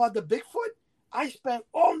story about the Bigfoot. I spent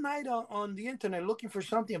all night on the internet looking for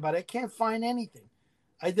something about it. I can't find anything."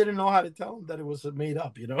 I didn't know how to tell him that it was made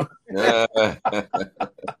up, you know.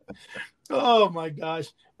 Oh my gosh!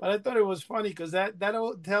 But I thought it was funny because that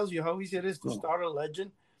tells you how easy it is to start a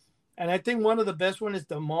legend. And I think one of the best one is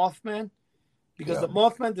the Mothman, because the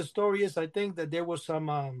Mothman, the story is, I think that there was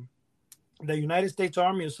some the United States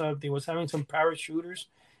Army or something was having some parachuters,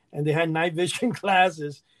 and they had night vision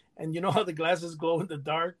glasses, and you know how the glasses glow in the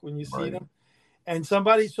dark when you see them. And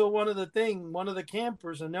somebody saw one of the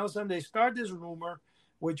campers, and all of a sudden they start this rumor,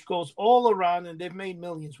 which goes all around, and they've made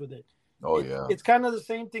millions with it. It's kind of the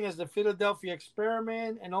same thing as the Philadelphia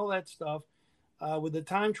experiment and all that stuff with the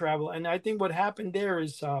time travel. And I think what happened there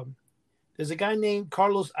is there's a guy named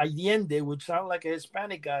Carlos Allende, which sounds like a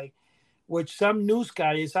Hispanic guy, which some news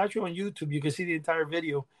guy, is actually on YouTube. You can see the entire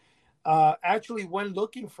video. Actually went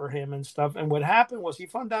looking for him and stuff. And what happened was he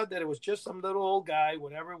found out that it was just some little old guy,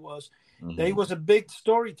 whatever it was, that he was a big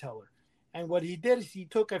storyteller. And what he did is he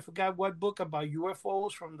took, I forgot what book about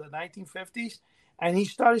UFOs from the 1950s, and he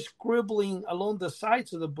started scribbling along the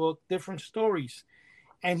sides of the book different stories.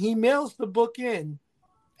 And he mails the book in,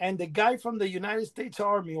 and the guy from the United States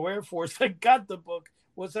Army or Air Force that got the book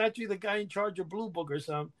was actually the guy in charge of Blue Book or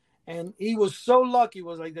something. And he was so lucky,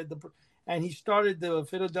 was like that. And he started the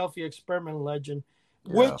Philadelphia experiment legend,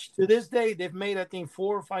 which to this day they've made, I think,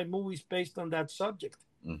 4 or 5 movies based on that subject.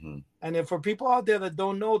 And if for people out there that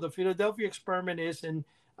don't know, the Philadelphia experiment is, and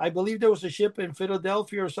I believe there was a ship in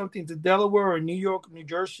Philadelphia or something to Delaware or New York, New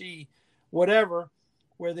Jersey, whatever,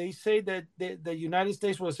 where they say that the United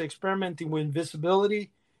States was experimenting with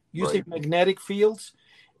invisibility using magnetic fields,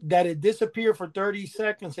 that it disappeared for 30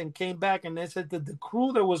 seconds and came back. And they said that the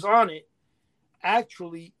crew that was on it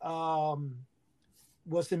actually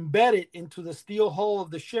was embedded into the steel hull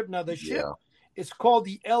of the ship. Now, the ship is called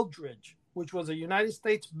the Eldridge, which was a United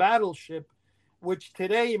States battleship, which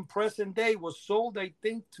today in present day was sold, I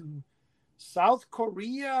think, to South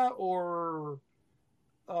Korea or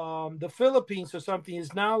the Philippines or something.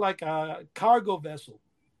 Is now like a cargo vessel,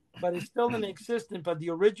 but it's still in existence. But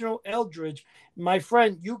the original Eldridge, my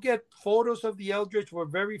friend, you get photos of the Eldridge where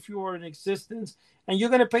very few are in existence, and you're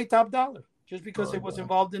going to pay top dollar just because it was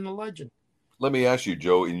involved in the legend. Let me ask you,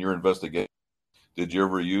 Joe, in your investigation, did you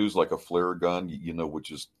ever use like a flare gun? You know,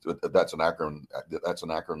 which is that's an acronym. That's an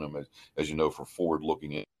acronym, as you know, for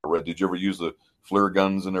forward-looking infrared. Did you ever use the flare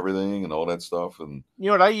guns and everything and all that stuff? And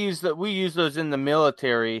you know what, we use those in the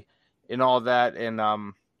military and all that. And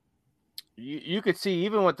you could see,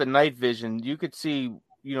 even with the night vision, you could see,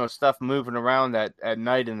 you know, stuff moving around at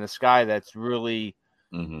night in the sky that's really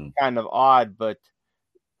kind of odd. But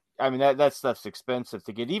I mean, that stuff's expensive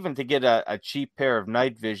to get. Even to get a cheap pair of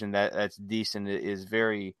night vision that's decent is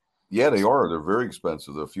very. Yeah, they are. They're very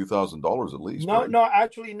expensive. They're a few $1,000s at least. No.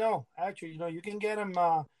 Actually, you know, you can get them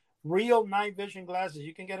real night vision glasses.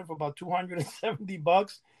 You can get them for about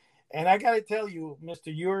 $270. And I got to tell you,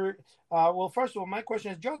 Mister, well, first of all, my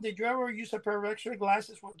question is, Joe, did you ever use a pair of X-ray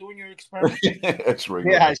glasses when doing your experiment? X-ray.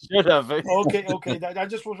 Yeah, I should have. Okay. I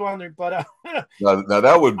just was wondering, but now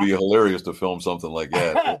that would be hilarious to film something like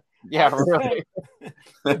that. Yeah, really.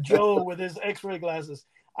 Joe with his X-ray glasses.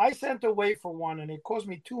 I sent away for one, and it cost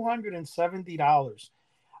me $270.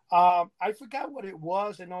 I forgot what it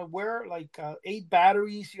was, and where like 8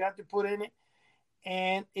 batteries you had to put in it.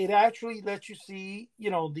 And it actually lets you see,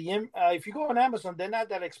 you know, if you go on Amazon, they're not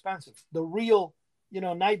that expensive. The real, you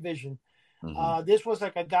know, night vision. This was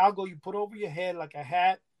like a goggle you put over your head, like a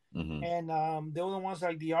hat. And there were the ones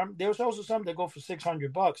like the arm. There's also some that go for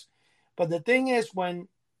 $600. But the thing is, when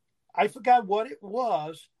I forgot what it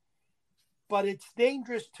was, but it's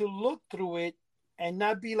dangerous to look through it and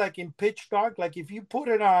not be like in pitch dark. Like if you put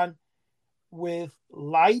it on with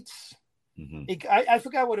lights. I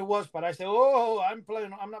forgot what it was, but I said, I'm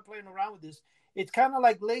not playing around with this. It's kind of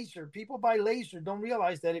like laser. People buy laser, don't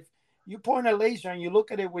realize that if you point a laser and you look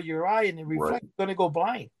at it with your eye and it reflects, it's going to go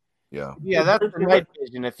blind. Yeah, that's the night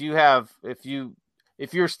vision.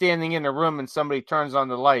 If you're standing in a room and somebody turns on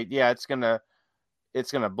the light, it's gonna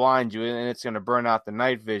blind you and it's gonna burn out the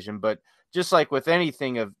night vision. But just like with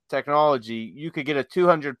anything of technology, you could get a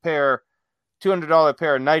 200 pair $200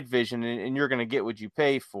 pair of night vision, and you're going to get what you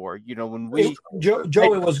pay for. You know, when Joe,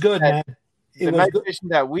 it was good, man. The night vision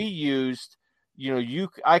that we used, you know,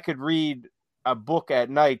 I could read a book at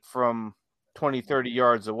night from 20, 30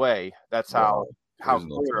 yards away. That's how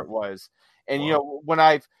clear it was. And you know, when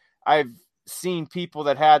I've seen people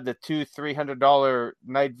that had the $200-$300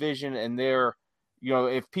 night vision, and they're, you know,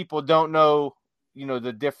 if people don't know, you know,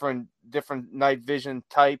 the different night vision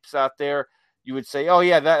types out there, you would say, oh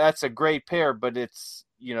yeah, that's a great pair, but it's,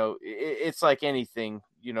 you know, it's like anything,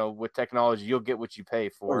 you know, with technology, you'll get what you pay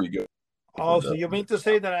for. There you go. Oh, so you mean to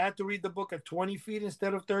say that I had to read the book at 20 feet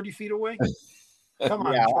instead of 30 feet away? Come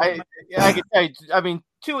on. Yeah, I can tell you, I mean,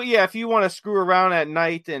 if you want to screw around at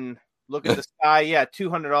night and look at the sky, yeah,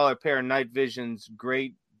 $200 pair of night vision's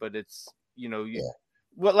great, but it's, you know,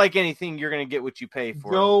 what, like anything, you're going to get what you pay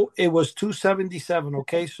for. Joe, it was $277,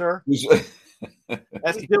 okay, sir?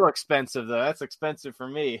 That's still expensive, though. That's expensive for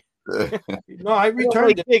me. No, I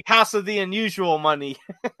returned it. Big House of the Unusual money.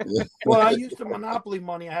 Well, I used the Monopoly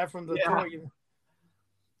money I had from the toy.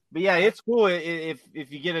 But yeah, it's cool if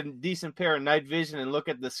you get a decent pair of night vision and look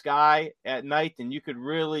at the sky at night, then you could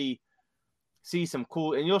really see some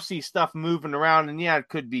cool, and you'll see stuff moving around. And yeah, it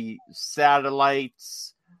could be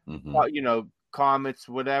satellites, you know, comets,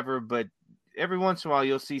 whatever. But every once in a while,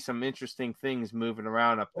 you'll see some interesting things moving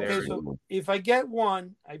around up there. Okay, so if I get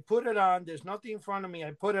one, I put it on. There's nothing in front of me.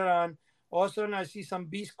 I put it on. All of a sudden, I see some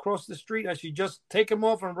beast cross the street. I should just take him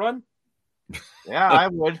off and run? Yeah, I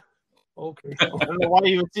would. Okay. I don't know why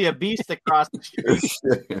you would see a beast across the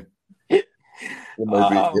street.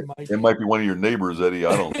 It might be one of your neighbors, Eddie.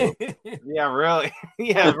 I don't know. Yeah, really.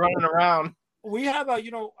 Yeah, running around. We have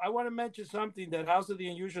you know, I want to mention something that House of the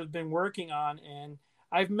Unusual has been working on, and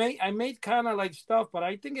I made kind of like stuff, but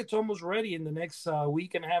I think it's almost ready in the next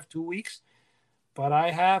week and a half, 2 weeks. But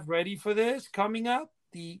I have ready for this coming up,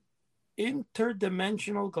 the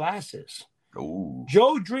interdimensional glasses. Ooh.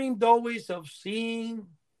 Joe dreamed always of seeing,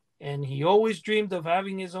 and he always dreamed of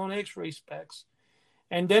having his own X-ray specs.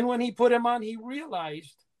 And then when he put them on, he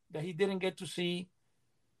realized that he didn't get to see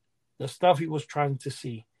the stuff he was trying to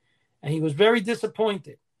see. And he was very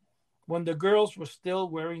disappointed when the girls were still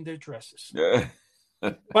wearing their dresses. Yeah.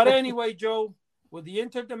 But anyway, Joe, with the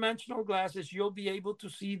interdimensional glasses, you'll be able to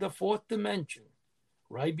see the fourth dimension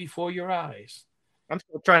right before your eyes. I'm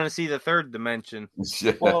still trying to see the third dimension.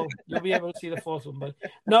 Well, you'll be able to see the fourth one,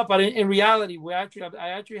 but in reality, I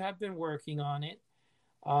actually have been working on it.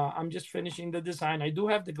 I'm just finishing the design. I do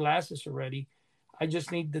have the glasses already. I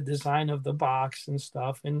just need the design of the box and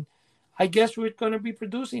stuff, and I guess we're going to be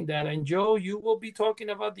producing that. And Joe, you will be talking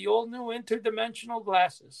about the all new interdimensional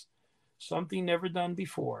glasses, something never done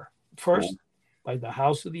before. First, by the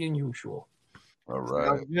House of the Unusual. All right.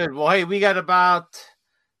 Sounds good. Well, hey, we got about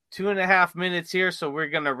 2.5 minutes here, so we're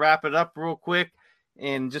going to wrap it up real quick.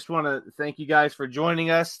 And just want to thank you guys for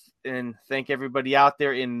joining us, and thank everybody out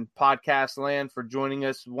there in podcast land for joining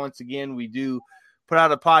us once again. We do put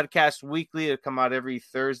out a podcast weekly. It'll come out every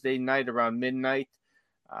Thursday night around midnight.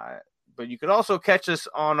 But you could also catch us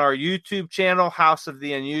on our YouTube channel, House of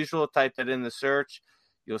the Unusual. Type that in the search.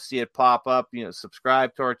 You'll see it pop up. You know,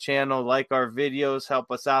 subscribe to our channel, like our videos,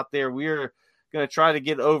 help us out there. We're going to try to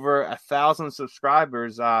get over 1,000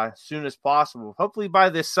 subscribers as soon as possible. Hopefully by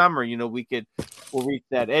this summer, you know, we'll reach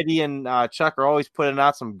that. Eddie and Chuck are always putting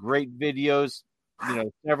out some great videos, you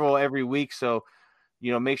know, several every week. So,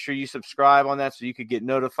 you know, make sure you subscribe on that so you could get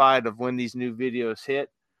notified of when these new videos hit.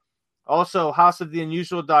 Also,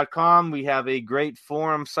 houseoftheunusual.com. We have a great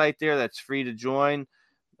forum site there that's free to join.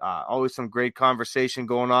 Always some great conversation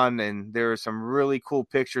going on, and there are some really cool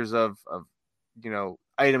pictures of you know,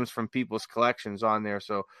 items from people's collections on there.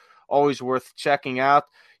 So always worth checking out.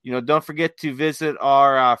 You know, don't forget to visit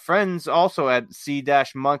our friends also at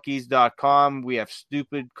c-monkeys.com. We have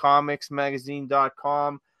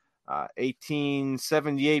stupidcomicsmagazine.com,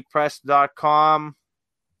 1878press.com,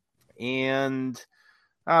 and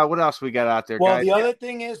what else we got out there, well, guys? The other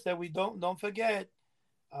thing is that we don't forget,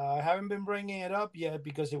 I haven't been bringing it up yet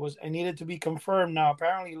because it needed to be confirmed. Now,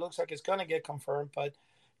 apparently it looks like it's going to get confirmed, but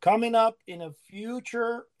coming up in a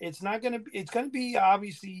future, it's going to be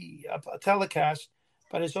obviously a telecast,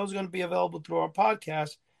 but it's also going to be available through our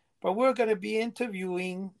podcast. But we're going to be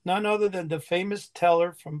interviewing none other than the famous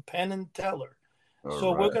Teller from Penn and Teller.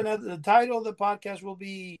 So right. The title of the podcast will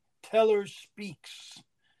be Teller Speaks.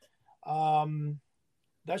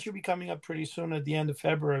 That should be coming up pretty soon at the end of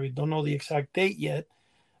February. Don't know the exact date yet,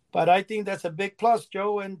 but I think that's a big plus,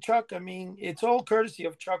 Joe and Chuck. I mean, it's all courtesy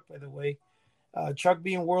of Chuck, by the way. Chuck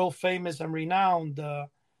being world famous and renowned,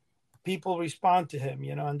 people respond to him,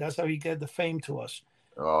 you know, and that's how he get the fame to us.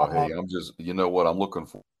 Oh, hey, I'm just, you know what, I'm looking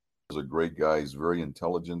for a great guy. He's very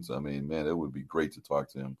intelligent. I mean, man, it would be great to talk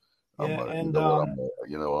to him. Yeah,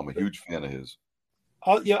 I'm a huge fan of his.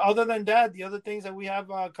 Yeah. Other than that, the other things that we have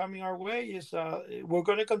coming our way is we're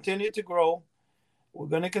going to continue to grow. We're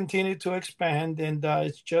going to continue to expand, and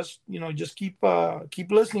it's just just keep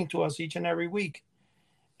listening to us each and every week.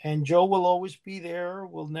 And Joe will always be there.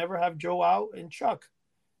 We'll never have Joe out. And Chuck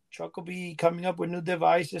will be coming up with new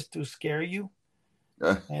devices to scare you.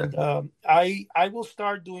 And I will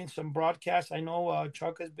start doing some broadcasts. I know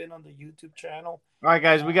Chuck has been on the YouTube channel. All right,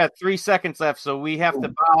 guys, we got 3 seconds left, so we have to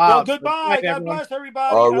bow well, out. goodbye. God bless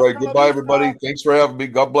everybody. All right, goodbye, everybody. Thanks for having me.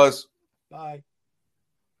 God bless. Bye.